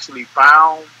I've actually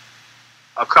found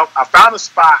I found a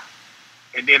spot,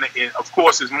 and then of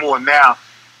course there's more now,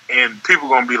 and people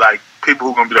who are gonna be like,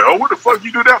 oh, what the fuck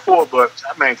you do that for? But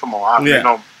man, come on,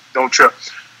 don't trip.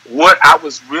 What I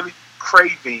was really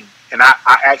craving, and I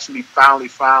actually finally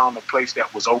found a place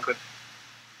that was open.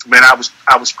 Man, I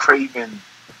was craving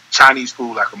Chinese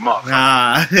food like a motherfucker.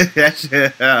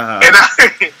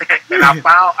 And I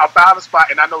found a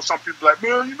spot, and I know some people like,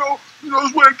 man,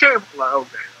 it's where it came from. I'm like,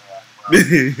 okay. That's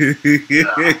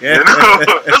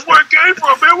where it came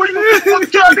from, man. What you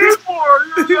fucking Chinese for?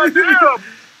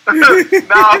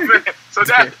 Nah, man. So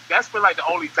that's been like the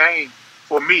only thing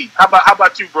for me. How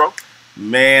about you, bro?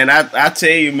 Man, I tell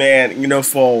you, man.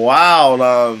 For a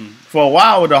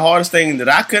while, the hardest thing that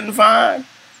I couldn't find.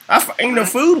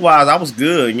 Food wise, I was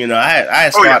good. I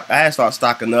had started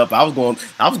stocking up. I was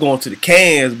going to the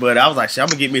cans, but I was like, shit, I'm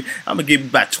gonna get me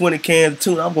about 20 cans of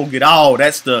tuna. I'm gonna get all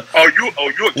that stuff. Oh, you a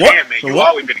can man? You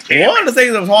always been a can. One of the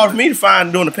things that was hard for me to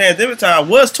find during the pandemic time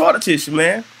was toilet tissue,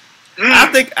 man. I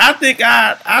think I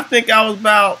was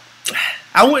about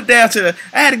I went down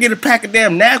I had to get a pack of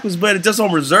damn napkins, but it just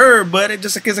on reserve, buddy,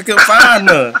 just in case I couldn't find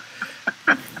none.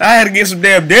 I had to get some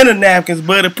damn dinner napkins,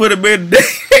 buddy, put them in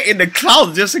the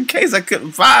closet just in case I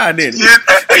couldn't find any. Yeah,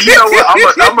 you know what?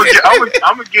 I'm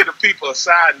gonna give the people a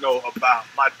side note about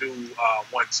my dude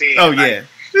 110. Oh yeah,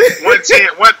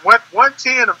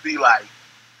 110 will be like,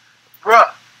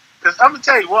 bruh. Because I'm gonna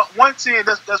tell you what 110.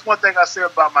 That's one thing I say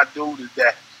about my dude is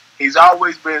that he's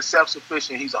always been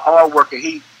self-sufficient. He's a hard worker.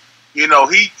 He's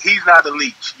not a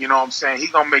leech. You know what I'm saying?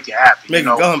 He's gonna make it happen.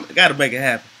 Gotta make it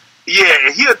happen. Yeah,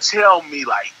 and he'll tell me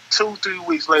like 2-3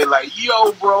 weeks later, like,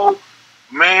 yo, bro,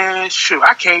 man, shoot,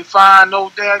 I can't find no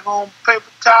daggone paper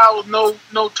towels, no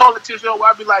toilet tissue.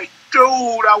 I'll be like, dude,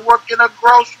 I work in a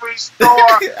grocery store.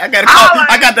 I gotta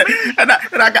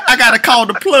call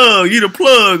the plug. You the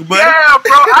plug, buddy. Yeah,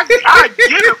 bro, I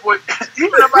get it, but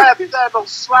even if I have to go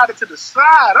slide it to the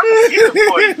side, I'm gonna get it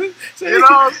for you. You know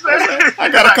what I'm saying? I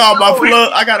gotta call my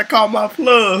plug. I gotta call my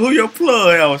plug. Who your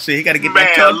plug? Oh shit, he gotta get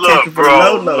that content for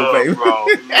Lolo, baby.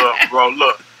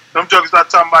 Look. Them jokers not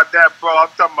talking about that, bro. I'm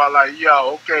talking about like,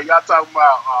 yo, okay, y'all talking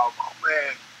about,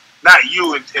 man, not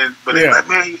you, but yeah. Like,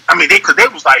 man, I mean, because they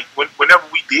was like, whenever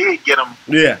we did get them,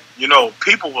 yeah, you know,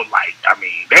 people were like, I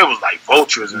mean, they was like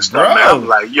vultures and stuff, man. I was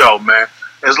like, yo, man,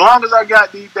 as long as I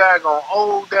got these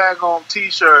old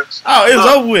T-shirts. Oh, it was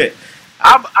over with.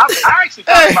 I actually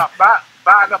thought about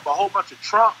buying up a whole bunch of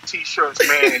Trump T-shirts,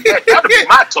 man. That'd be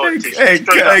my toilet tissue. Hey,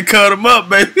 cut them up,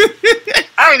 baby.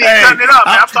 I ain't even cutting it up,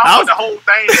 man. I'm talking about the whole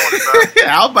thing on it, bro.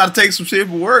 I was about to take some shit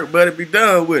for work, but it be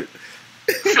done with it.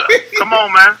 Come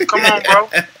on, man. Come on, bro.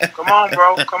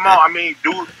 Come on. I mean,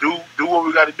 do what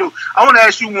we got to do. I want to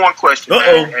ask you one question,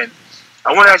 man. And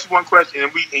I want to ask you one question,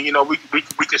 and we can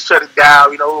shut it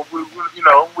down. You know, we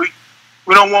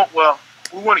don't want. Well,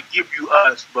 we want to give you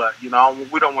us, but we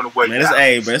don't want to wait. Man,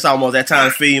 it's almost that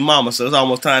time to feed mama, so it's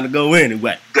almost time to go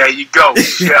anyway. There you go,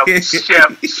 Chef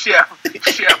DJ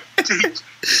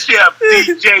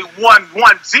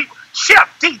 110.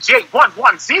 Chef DJ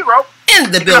 110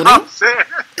 in the building. What I'm saying?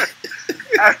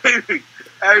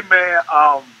 hey man,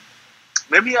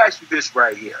 let me ask you this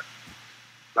right here.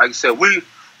 Like I said, we're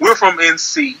from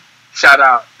NC. Shout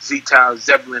out Z-Town,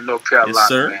 Zebulon, North Carolina. Yes,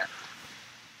 sir. Man.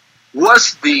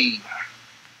 What's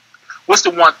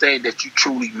the one thing that you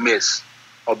truly miss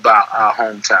about our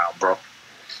hometown, bro?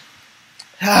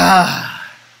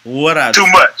 Too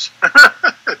much.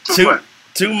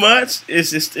 Too much?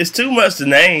 It's too much to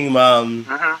name.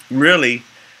 Really,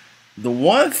 the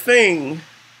one thing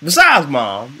besides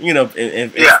mom,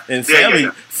 and family,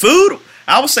 food.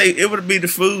 I would say it would be the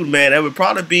food, man. It would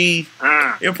probably be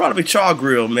Char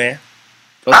Grill, man.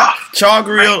 Char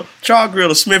Grill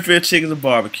of Smithfield Chickens and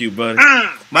Barbecue, buddy.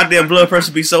 My damn blood pressure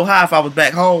would be so high if I was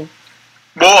back home.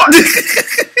 Boy.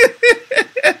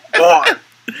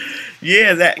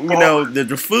 Yeah, that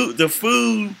the food,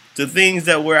 the things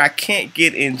that where I can't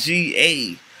get in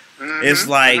GA. It's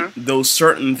like those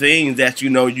certain things that you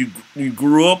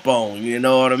grew up on. You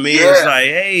know what I mean? Yeah. It's like,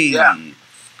 hey,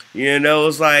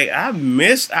 it's like I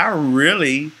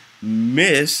really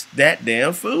miss that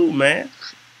damn food, man.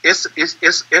 I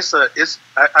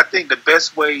think the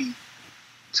best way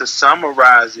to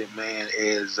summarize it, man,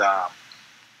 is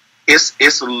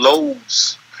it's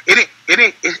loads.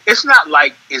 It's not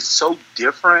like it's so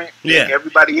different than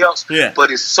everybody else, but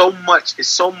it's so much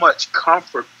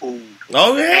comfort food.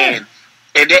 Oh yeah,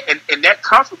 and that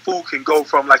comfort food can go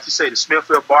from, like you say, the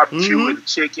Smithfield barbecue and the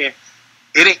chicken.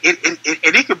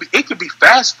 It could be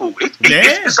fast food.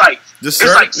 It's like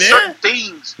certain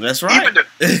things. That's right.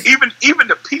 Even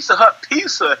the Pizza Hut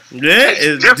pizza. Yeah,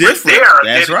 it's different there.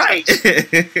 That's right.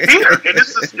 Here, and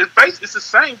it's the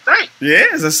same thing. Yeah,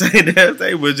 it's the same damn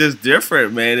thing, but just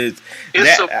different, man. It's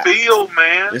a feel,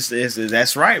 man.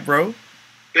 That's right, bro.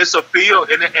 It's a feel,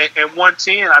 and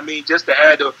 110. I mean, just to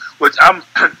add to which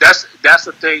that's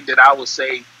the thing that I would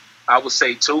say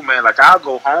too, man. Like I'll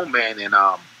go home, man, and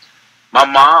my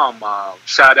mom,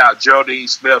 shout out Geraldine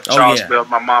Smith, Charles Smith,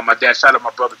 my mom, my dad, shout out my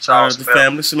brother Charles Smith.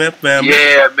 The Smith family.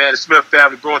 Yeah, man, the Smith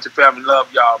family, Brewington family, love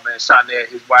y'all, man. Shout out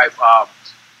his wife.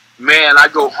 Man, I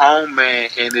go home, man,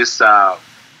 and it's such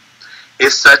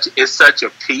a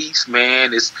peace,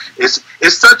 man. It's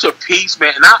such a peace,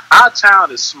 man. And our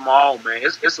town is small, man.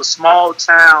 It's a small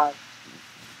town,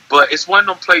 but it's one of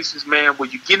them places, man, where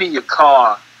you get in your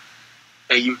car.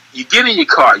 And you get in your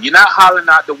car. You're not hollering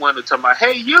out the window talking about,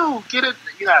 hey, you, get it.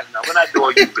 We're not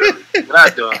doing you, Billy. We're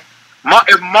not doing.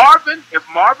 If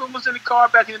Marvin was in the car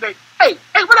back in the day, hey,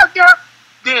 what up, girl?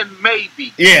 Then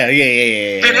maybe. Yeah.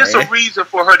 Then it's a reason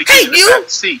for her to get in the back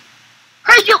seat.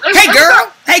 Hey, you. Hey,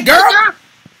 girl.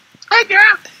 hey,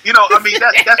 girl. You know, I mean,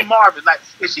 that's Marvin. Like,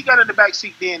 if she got in the back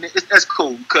seat, then that's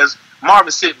cool because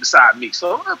Marvin's sitting beside me.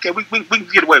 So, okay, we can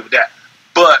get away with that.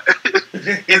 But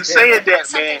in saying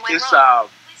that, man, it's our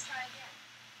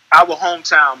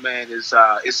hometown, man. It's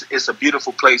a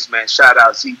beautiful place, man. Shout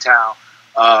out Z-Town.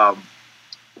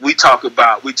 We talk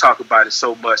about it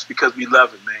so much because we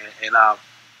love it, man. And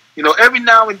you know, every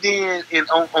now and then,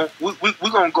 we're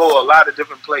gonna go a lot of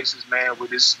different places, man, with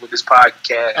this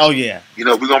podcast. Oh yeah. You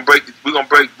know, we're gonna break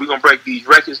these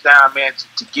records down, man,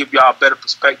 to give y'all a better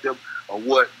perspective of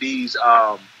what these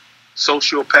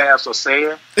sociopaths are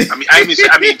saying.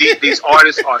 I mean, these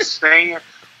artists are saying,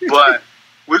 but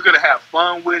we're gonna have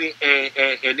fun with it,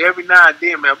 and every now and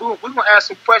then, man, we're gonna ask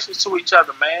some questions to each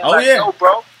other, man. Oh yeah, yo,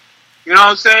 bro. You know what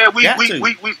I'm saying? We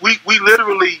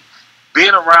literally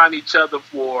been around each other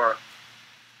for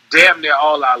damn near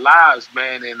all our lives,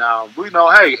 man, and we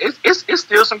know, hey, it's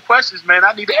still some questions, man.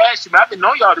 I need to ask you, man. I've been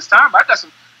knowing y'all this time. I got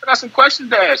some questions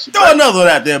to ask you. Throw another one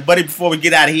out there, buddy, before we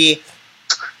get out of here.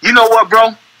 You know what,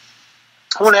 bro?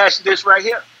 I want to ask you this right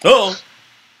here.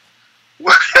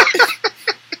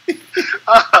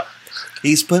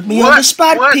 He's put me on the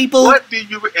spot, people. What do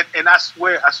you? And I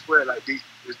swear, like this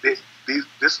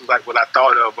is like what I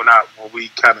thought of when we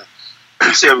kind of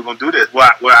said we're gonna do this.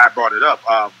 Where I brought it up.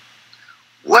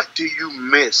 What do you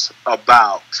miss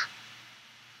about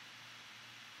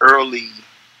early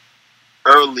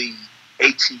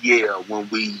ATL when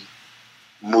we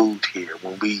moved here?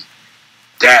 When we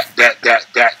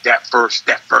that first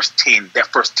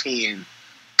 10,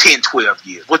 12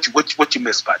 years. What you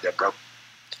miss about that, bro?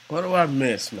 What do I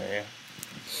miss, man?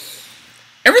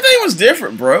 Everything was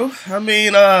different, bro. I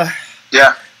mean,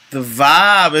 yeah. The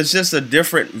vibe is just a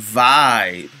different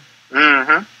vibe.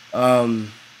 Mm-hmm.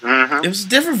 It was a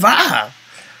different vibe.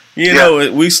 You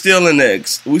know, we still in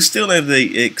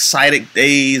the excited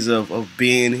days of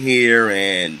being here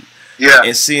and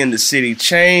seeing the city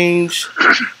change.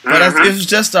 But it was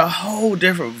just a whole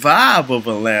different vibe of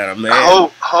Atlanta, man.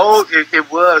 It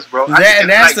was, bro.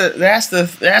 That's the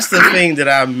thing that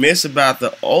I miss about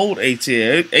the old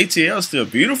ATL. ATL is still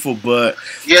beautiful, but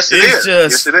it's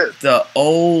just the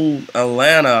old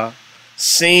Atlanta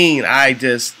scene.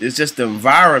 It's just the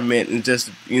environment and just,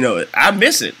 you know, I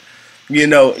miss it. You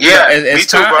know, as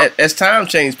time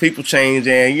changes, people change,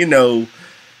 and you know,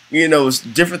 it's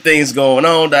different things going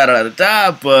on, but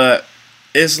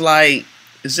it's like,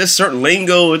 it's just certain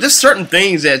lingo, just certain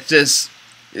things that just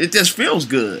feels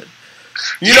good.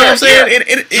 You know what I'm saying?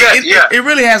 It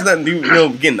really has nothing to do, you know,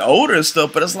 getting older and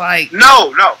stuff, but it's like,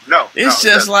 no. It's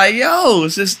just like, yo,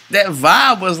 it's just, that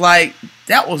vibe was like,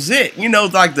 that was it. You know,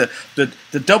 like the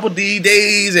Double D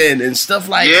days and stuff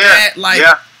like that. Like,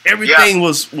 everything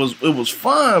was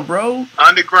fun, bro.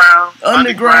 Underground.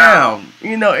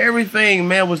 You know, everything,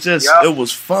 man, was just it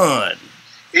was fun.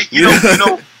 You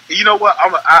know what?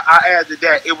 I add to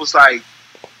that. It was like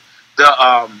the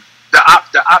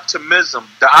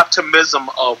optimism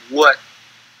of what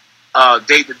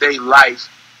day-to-day life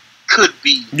could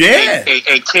be,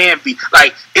 and can be.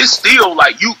 Like, it's still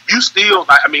like you still,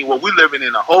 like, I mean, well, we're living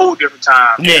in a whole different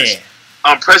time. Yeah.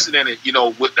 Unprecedented, you know,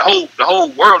 with the whole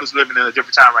world is living in a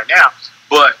different time right now.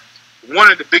 But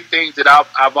one of the big things that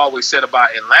I've always said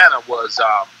about Atlanta was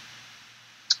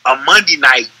a Monday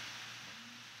night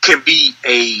can be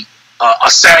a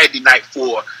Saturday night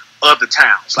for other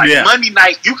towns. Like, Monday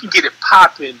night, you can get it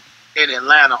popping in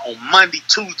Atlanta on Monday,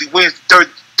 Tuesday, Wednesday,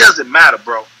 Thursday. Doesn't matter,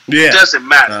 bro. Yeah. It doesn't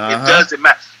matter. It doesn't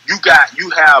matter. You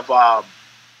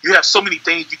have so many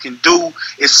things you can do.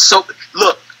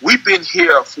 Look, we've been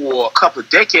here for a couple of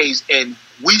decades, and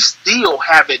we still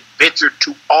haven't ventured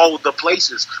to all the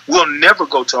places. We'll never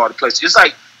go to all the places. It's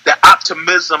like the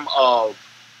optimism of,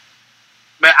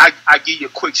 man, I give you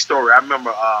a quick story. I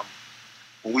remember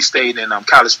when we stayed in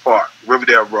College Park,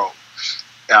 Riverdale Road,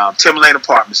 Timberlane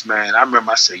Apartments, man. I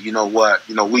remember I said, you know what?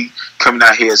 You know, we coming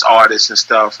out here as artists and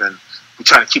stuff, and we're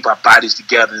trying to keep our bodies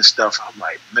together and stuff. I'm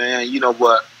like, man, you know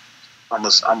what? I'm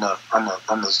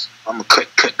gonna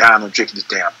cut down on drinking this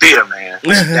damn beer, man.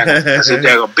 That's a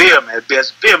damn beer, man.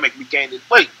 Best beer make me gain this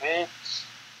weight, man.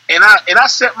 And I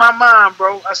set my mind,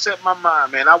 bro. I set my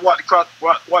mind, man. I walked across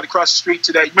the street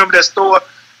to that. You remember that store?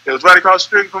 It was right across the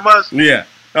street from us. Yeah.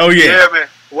 Oh yeah. Yeah, man.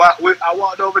 I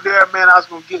walked over there, man. I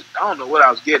don't know what I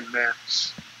was getting, man.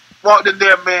 Walked in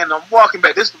there, man. I'm walking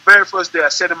back. This is the very first day I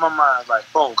set in my mind, like,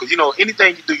 boom. Because, you know,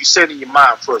 anything you do, you set in your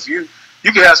mind first. You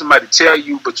can have somebody tell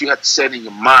you, but you have to set in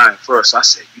your mind first. I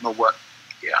said, you know what?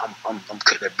 Yeah, I'm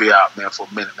cutting that beer out, man, for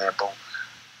a minute, man. Boom.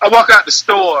 I walk out the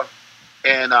store,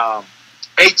 and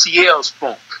ATL's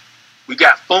Funk. We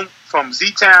got Funk from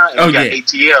Z-Town, and we got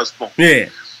ATL's Funk. Yeah.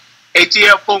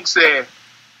 ATL Funk said,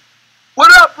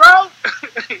 what up, bro?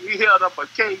 He held up a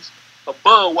case of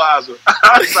Budweiser.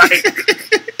 I was like,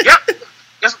 yep,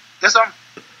 guess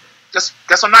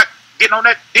I'm not getting on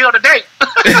that deal today.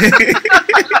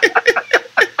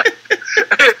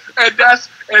 and that's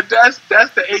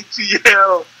the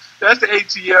ATL. That's the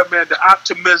ATL, man. The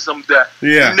optimism that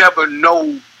you never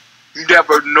know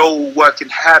what can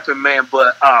happen, man.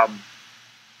 But I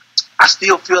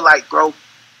still feel like, bro,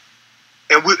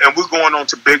 and we're going on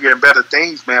to bigger and better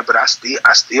things, man. But I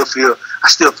still feel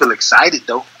excited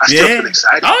though. I still feel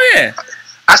excited. Oh yeah,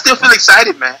 I still feel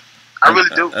excited, man. I really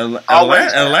do.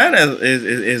 Atlanta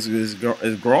is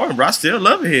growing, bro. I still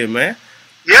love it here, man.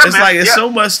 Yeah, it's man. like it's so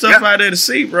much stuff out there to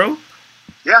see, bro.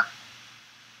 Yeah,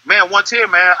 man. 110,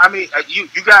 man. I mean, you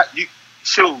got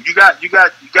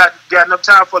enough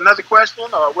time for another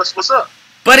question, or what's up,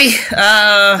 buddy? It's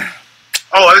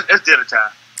dinner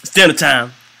time. It's dinner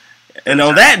time. And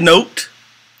on that note,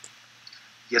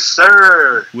 yes,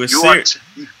 sir.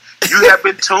 You have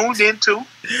been tuned into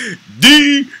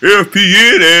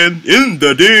DFPN and In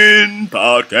the Den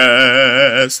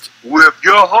podcast with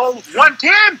your host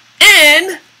 110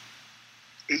 and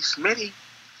E. Smitty,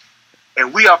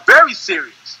 and we are very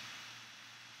serious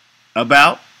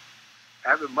about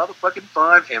having motherfucking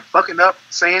fun and fucking up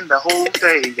saying the whole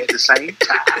thing at the same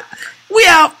time. We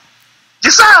out.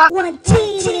 Yes, sir.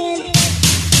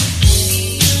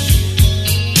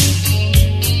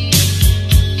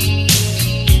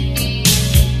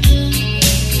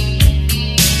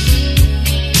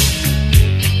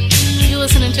 You're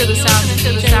listening to the sound.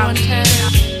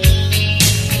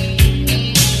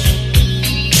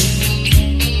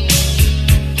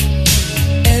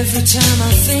 Every time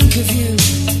I think of you,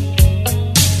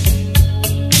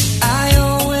 I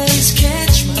always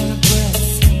catch my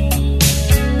breath,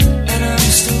 and I'm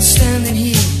still standing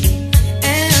here,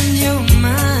 and you're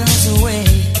miles away,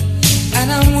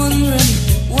 and I'm wondering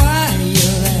why you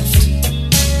left.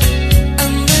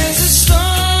 And there's a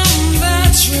storm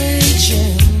that's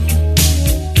raging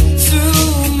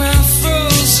through my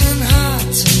frozen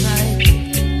heart tonight.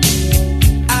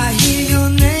 I hear your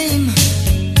name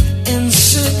in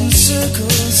certain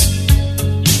circles,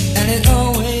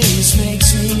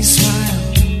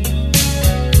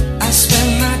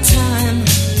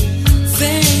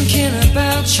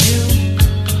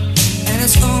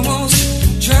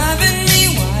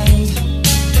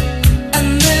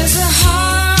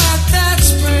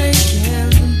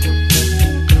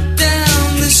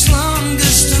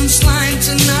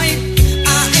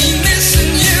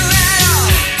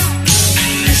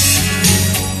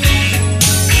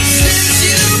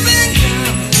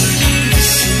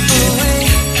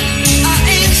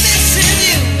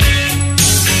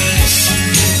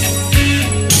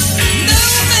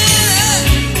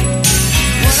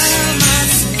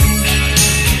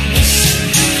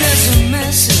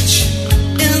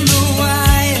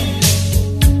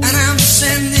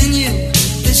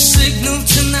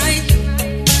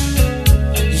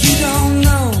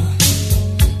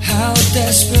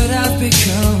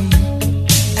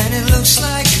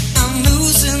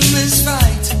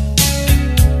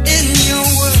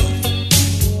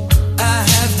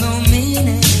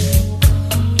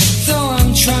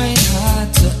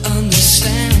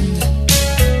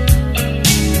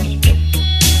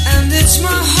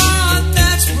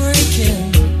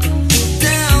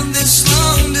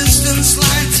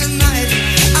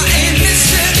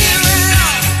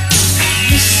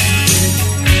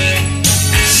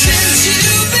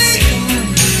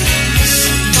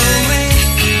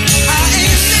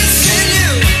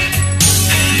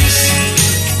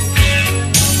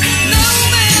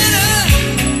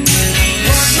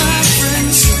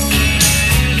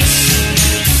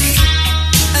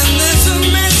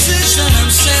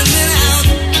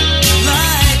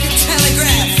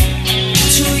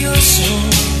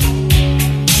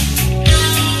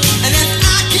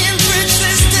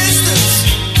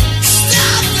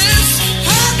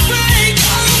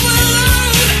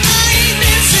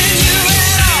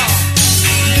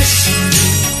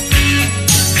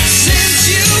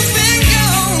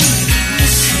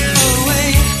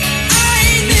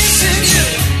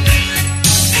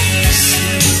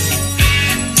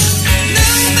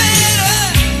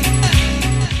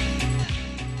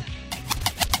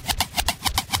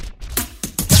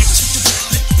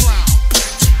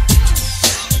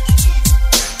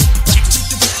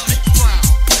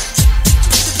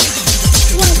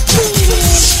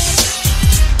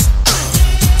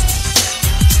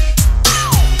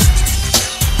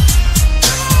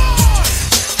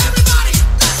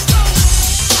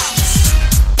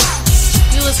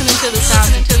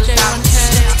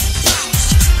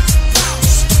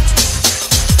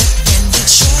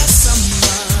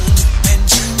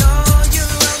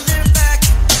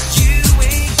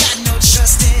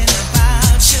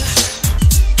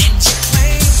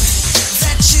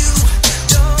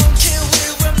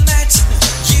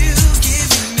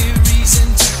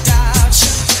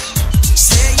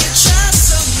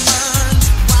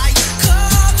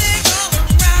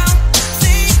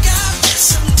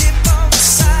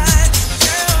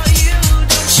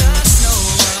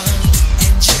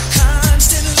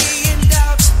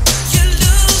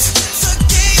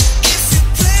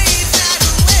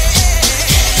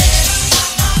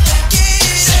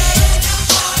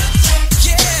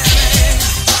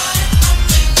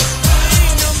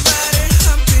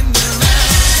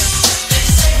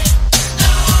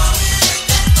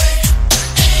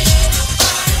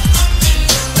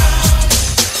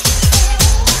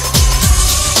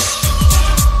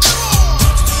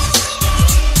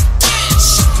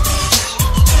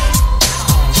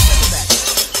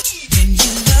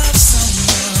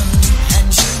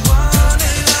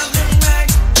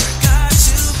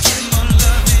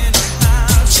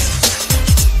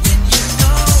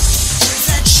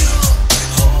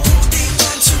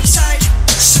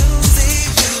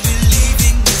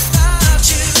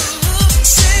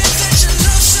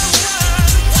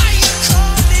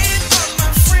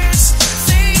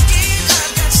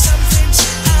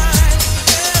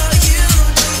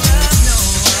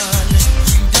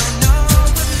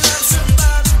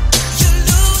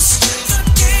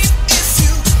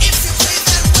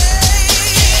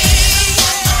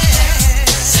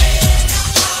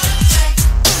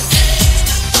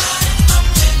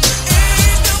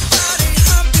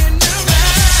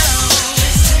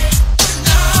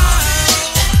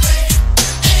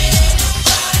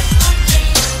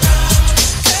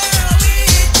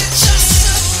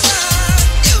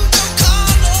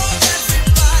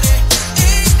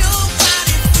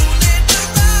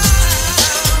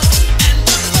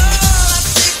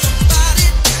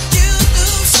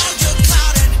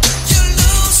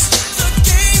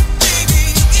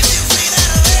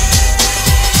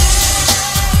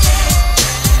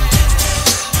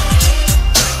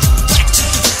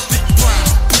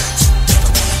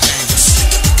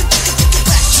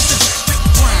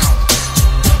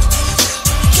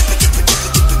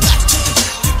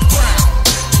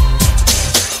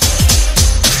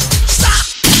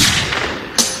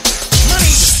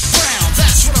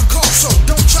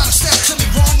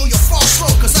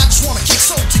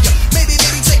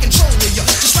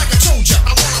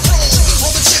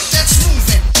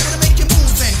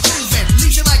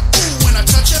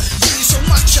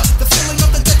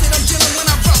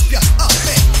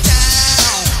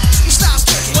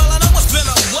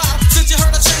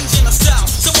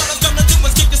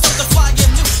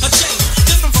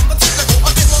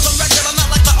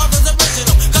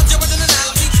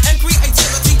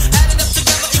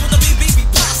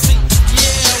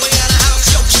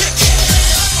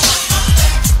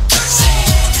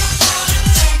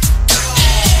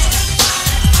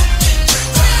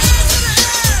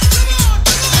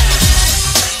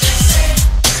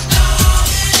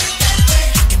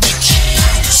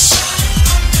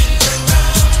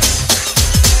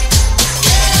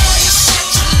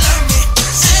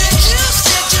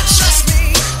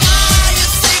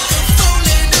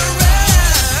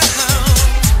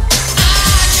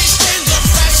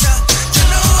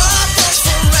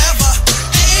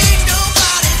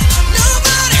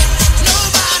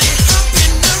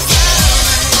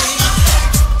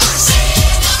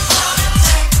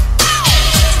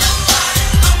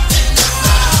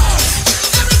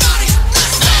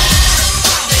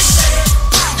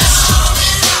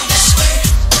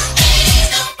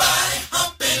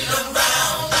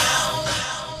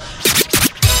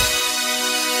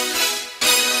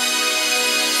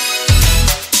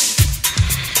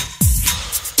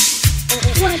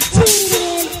 You're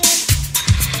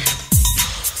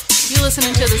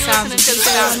listening to the sounds of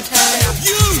 2010.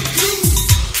 You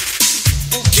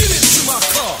get into my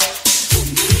car.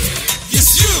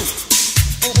 Yes, you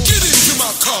get into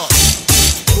my car.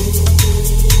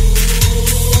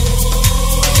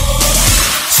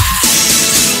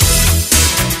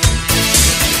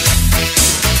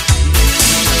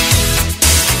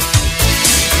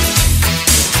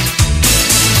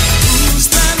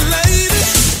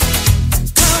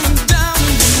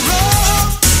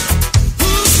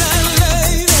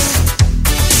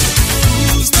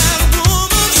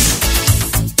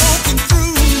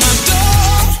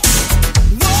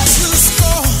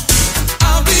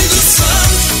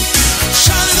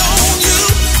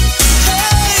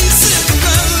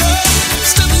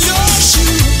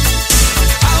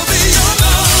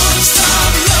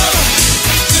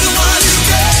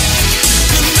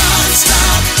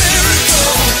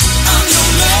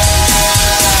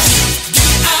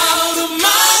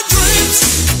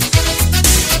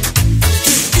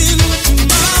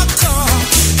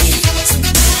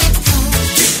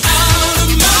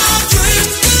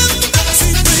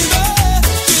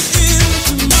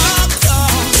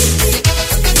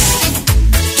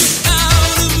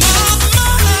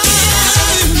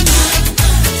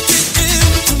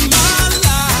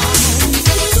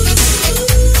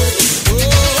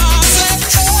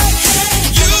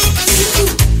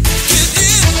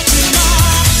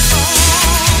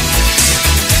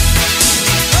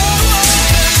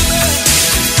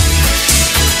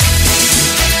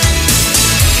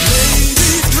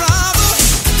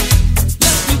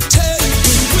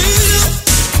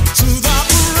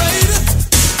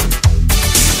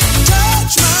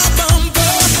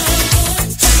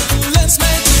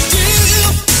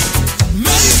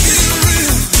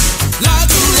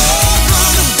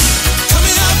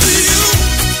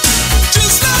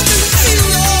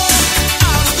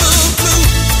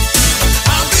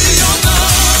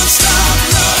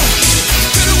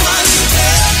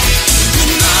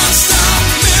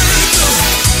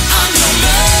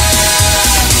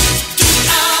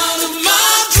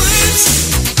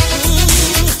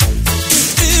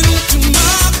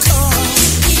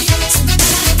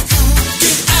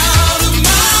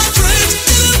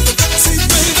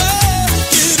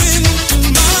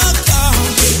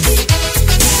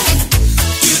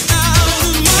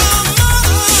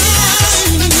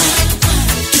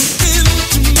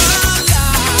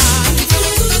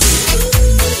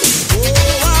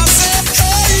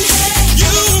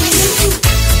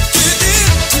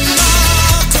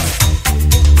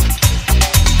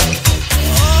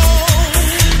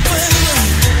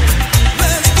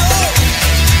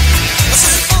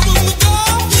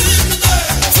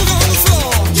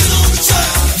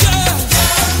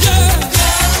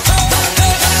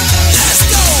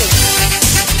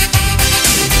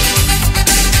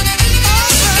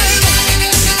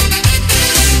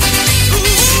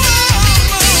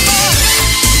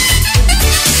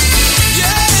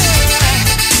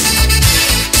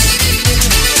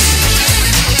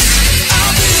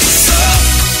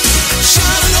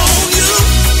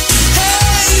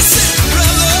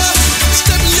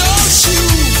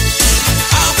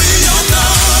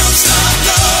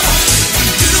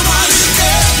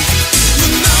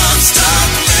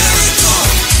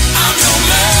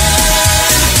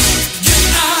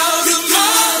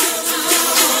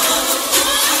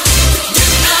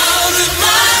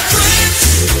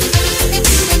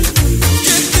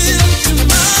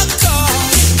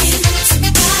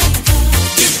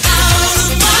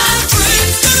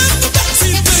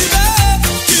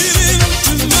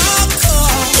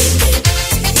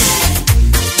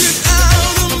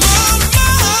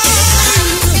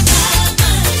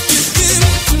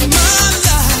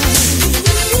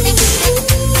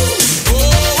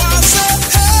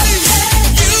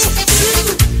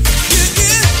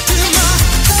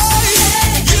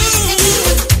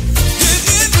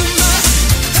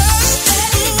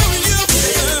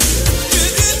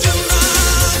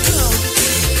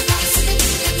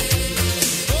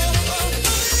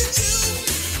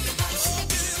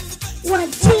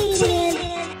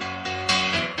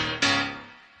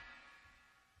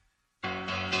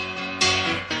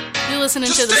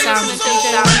 listening to the sounds of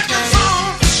 2010.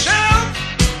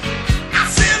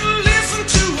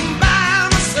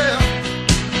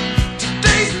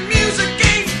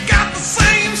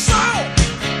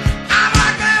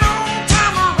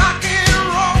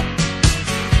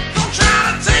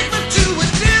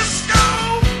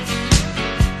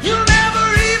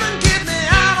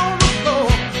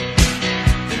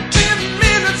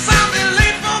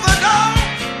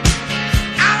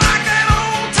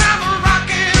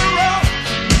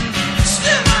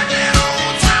 Still like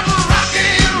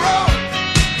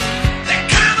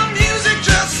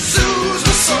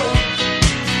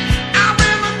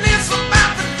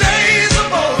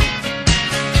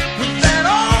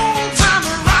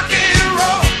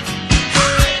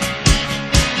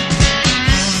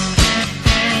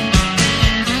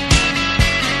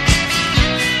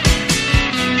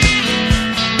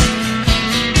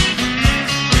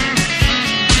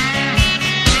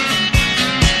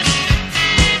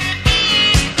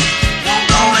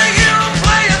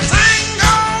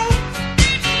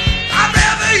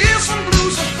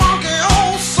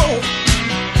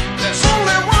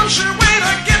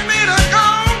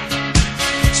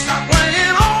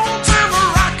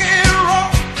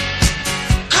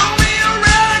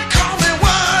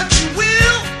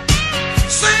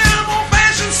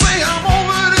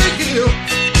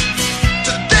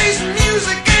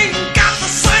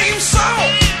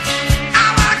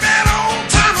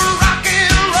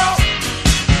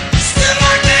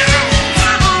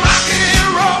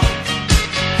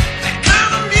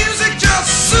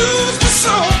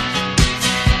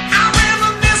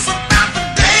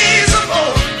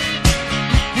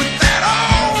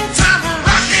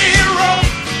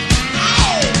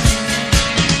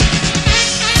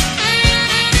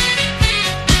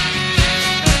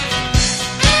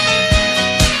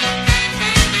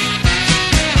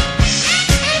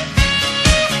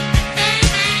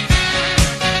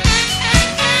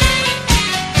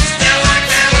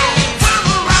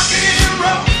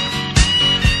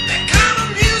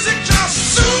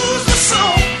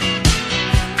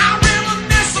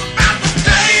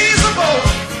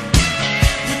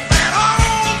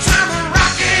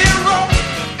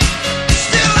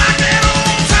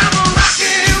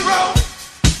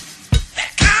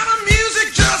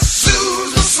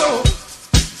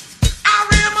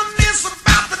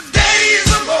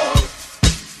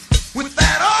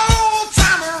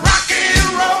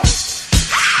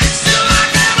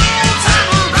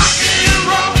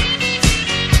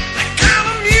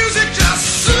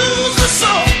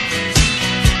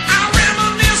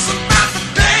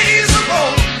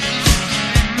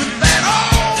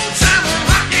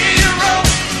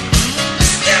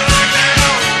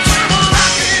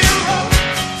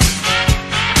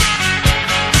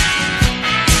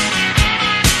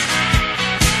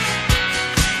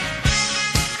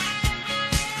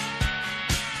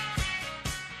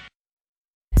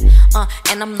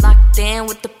And I'm locked in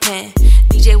with the pen.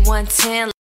 DJ 110.